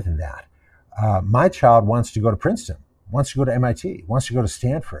much better than that. My child wants to go to Princeton, wants to go to MIT, wants to go to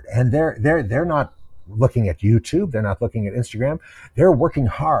Stanford. And they're not looking at YouTube. They're not looking at Instagram. They're working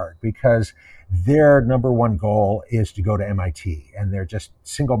hard because their number one goal is to go to MIT. And they're just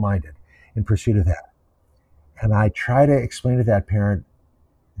single-minded in pursuit of that. And I try to explain to that parent,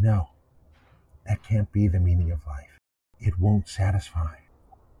 no, that can't be the meaning of life. It won't satisfy.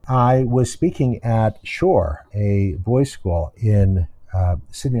 I was speaking at Shore, a boys' school in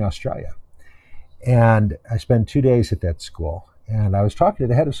Sydney, Australia. And I spent 2 days at that school. And I was talking to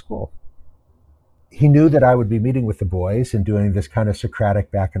the head of school. He knew that I would be meeting with the boys and doing this kind of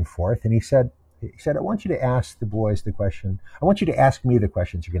Socratic back and forth. And he said, I want you to ask the boys the question. I want you to ask me the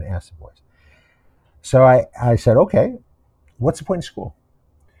questions you're going to ask the boys. So I said, okay, what's the point of school?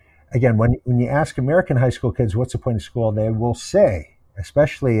 Again, when you ask American high school kids, what's the point of school, they will say,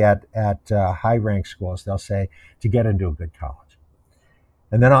 especially at high-ranked schools, they'll say, to get into a good college.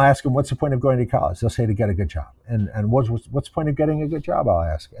 And then I'll ask them, what's the point of going to college? They'll say, to get a good job. And what's the point of getting a good job, I'll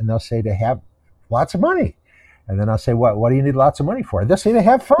ask. And they'll say, to have lots of money. And then I'll say, what do you need lots of money for? They'll say, to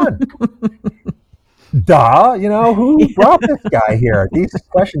have fun. Duh, who brought this guy here? These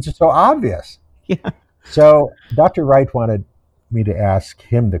questions are so obvious. Yeah. So Dr. Wright wanted me to ask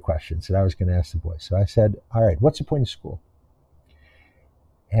him the questions that I was going to ask the boys. So I said, all right, what's the point of school?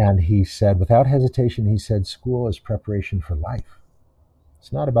 And he said, without hesitation, he said, school is preparation for life.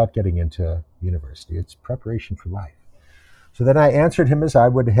 It's not about getting into university. It's preparation for life. So then I answered him as I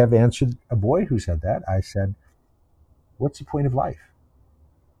would have answered a boy who said that. I said, what's the point of life?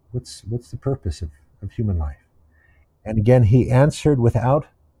 What's the purpose of human life? And again, he answered without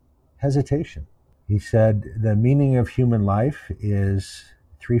hesitation. He said, the meaning of human life is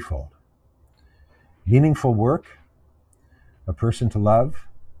threefold. Meaningful work, a person to love,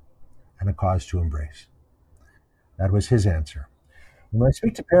 and a cause to embrace. That was his answer. When I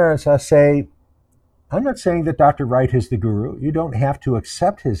speak to parents, I say, I'm not saying that Dr. Wright is the guru. You don't have to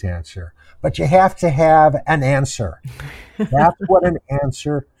accept his answer, but you have to have an answer. That's what an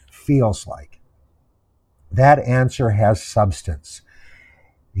answer feels like. That answer has substance.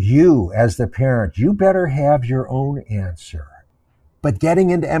 You, as the parent, you better have your own answer. But getting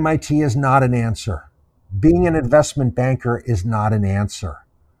into MIT is not an answer. Being an investment banker is not an answer.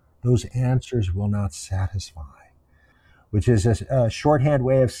 those answers will not satisfy, which is a shorthand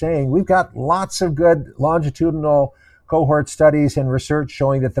way of saying we've got lots of good longitudinal cohort studies and research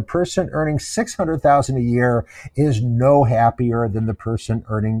showing that the person earning $600,000 a year is no happier than the person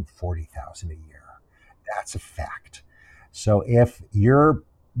earning $40,000 a year. That's a fact. So if your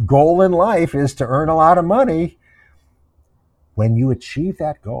goal in life is to earn a lot of money, when you achieve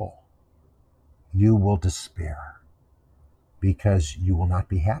that goal, you will despair because you will not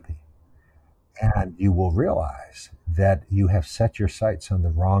be happy. And you will realize that you have set your sights on the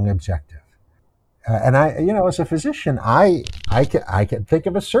wrong objective. And I, as a physician, I can think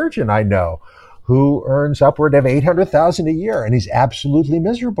of a surgeon I know who earns upward of $800,000 a year, and he's absolutely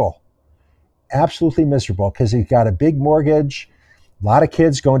miserable because he's got a big mortgage, a lot of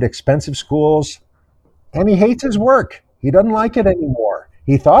kids going to expensive schools, and he hates his work. He doesn't like it anymore.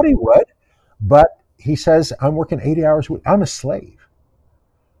 He thought he would, but he says, I'm working 80 hours a week. I'm a slave.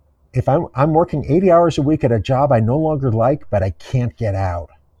 If I'm working 80 hours a week at a job I no longer like, but I can't get out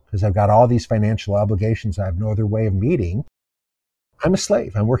because I've got all these financial obligations I have no other way of meeting, I'm a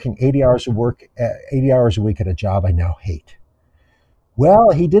slave. I'm working 80 hours a week at a job I now hate. Well,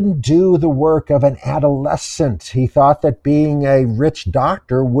 he didn't do the work of an adolescent. He thought that being a rich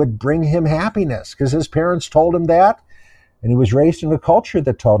doctor would bring him happiness because his parents told him that, and he was raised in a culture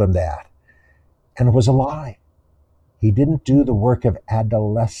that told him that, and it was a lie. He didn't do the work of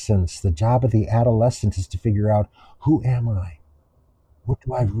adolescence. The job of the adolescent is to figure out, who am I? What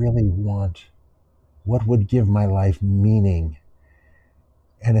do I really want? What would give my life meaning?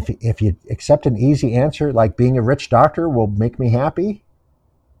 And if you accept an easy answer like being a rich doctor will make me happy,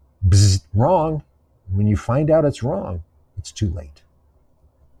 wrong. When you find out it's wrong, it's too late.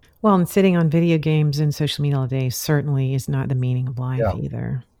 Well, and sitting on video games and social media all day certainly is not the meaning of life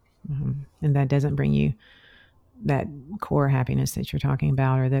either. And that doesn't bring you that core happiness that you're talking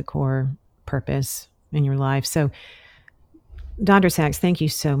about or that core purpose in your life. So, Dr. Sachs, thank you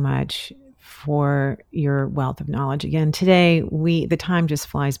so much for your wealth of knowledge. Again, today, the time just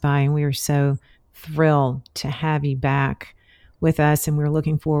flies by, and we are so thrilled to have you back with us. And we're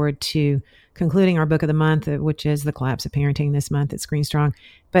looking forward to concluding our book of the month, which is The Collapse of Parenting this month at Screen Strong.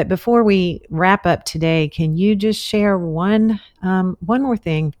 But before we wrap up today, can you just share one more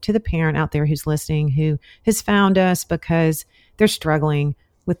thing to the parent out there who's listening, who has found us because they're struggling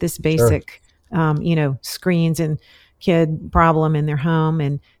with this basic, screens and kid problem in their home,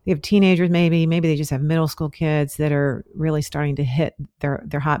 and they have teenagers, maybe they just have middle school kids that are really starting to hit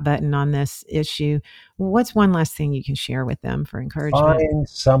their hot button on this issue. What's one last thing you can share with them for encouragement? Find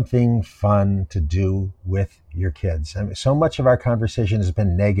something fun to do with your kids. I mean, so much of our conversation has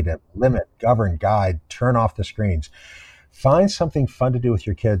been negative: limit, govern, guide, turn off the screens. Find something fun to do with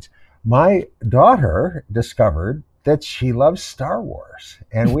your kids. My daughter discovered that she loves Star Wars.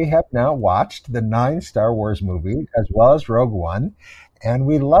 And we have now watched the 9 Star Wars movies as well as Rogue One, and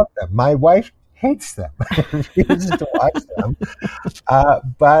we love them. My wife hates them, refuses to watch them,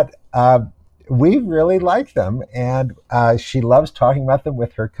 but we really like them, and she loves talking about them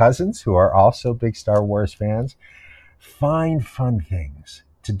with her cousins who are also big Star Wars fans. Find fun things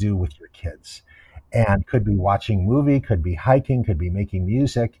to do with your kids, and could be watching a movie, could be hiking, could be making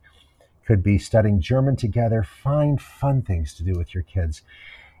music, could be studying German together. Find fun things to do with your kids.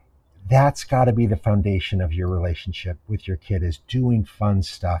 That's got to be the foundation of your relationship with your kid, is doing fun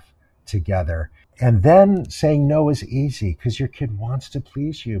stuff together. And then saying no is easy because your kid wants to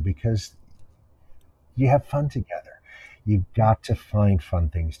please you because you have fun together. You've got to find fun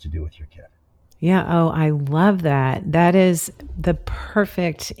things to do with your kid. Yeah. Oh, I love that. That is the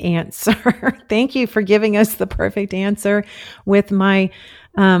perfect answer. Thank you for giving us the perfect answer with my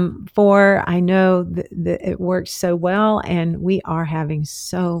 4. I know that it works so well, and we are having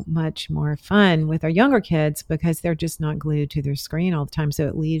so much more fun with our younger kids because they're just not glued to their screen all the time. So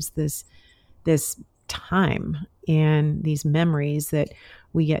it leaves this time and these memories that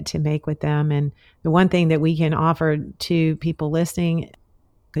we get to make with them. And the one thing that we can offer to people listening,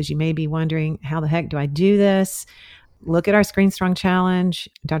 because you may be wondering, how the heck do I do this? Look at our Screen Strong Challenge.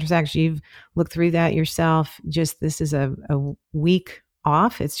 Dr. Sachs, you've looked through that yourself. This is a week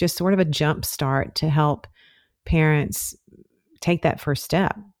off. It's just sort of a jump start to help parents take that first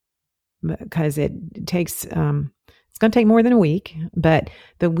step, because it takes, it's going to take more than a week, but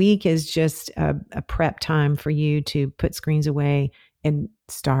the week is just a prep time for you to put screens away and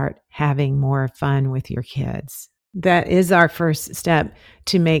start having more fun with your kids. That is our first step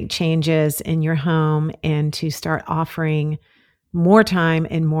to make changes in your home and to start offering more time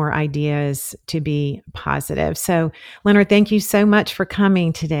and more ideas to be positive. So, Leonard, thank you so much for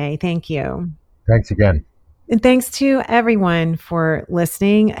coming today. Thank you. Thanks again. And thanks to everyone for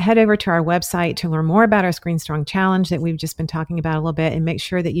listening. Head over to our website to learn more about our Screen Strong Challenge that we've just been talking about a little bit, and make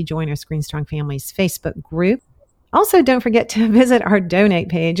sure that you join our Screen Strong Families Facebook group. Also, don't forget to visit our donate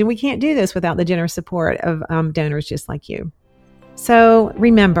page. And we can't do this without the generous support of donors just like you. So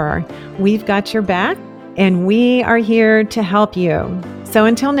remember, we've got your back and we are here to help you. So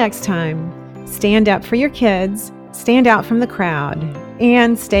until next time, stand up for your kids, stand out from the crowd,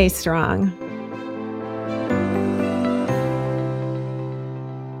 and stay strong.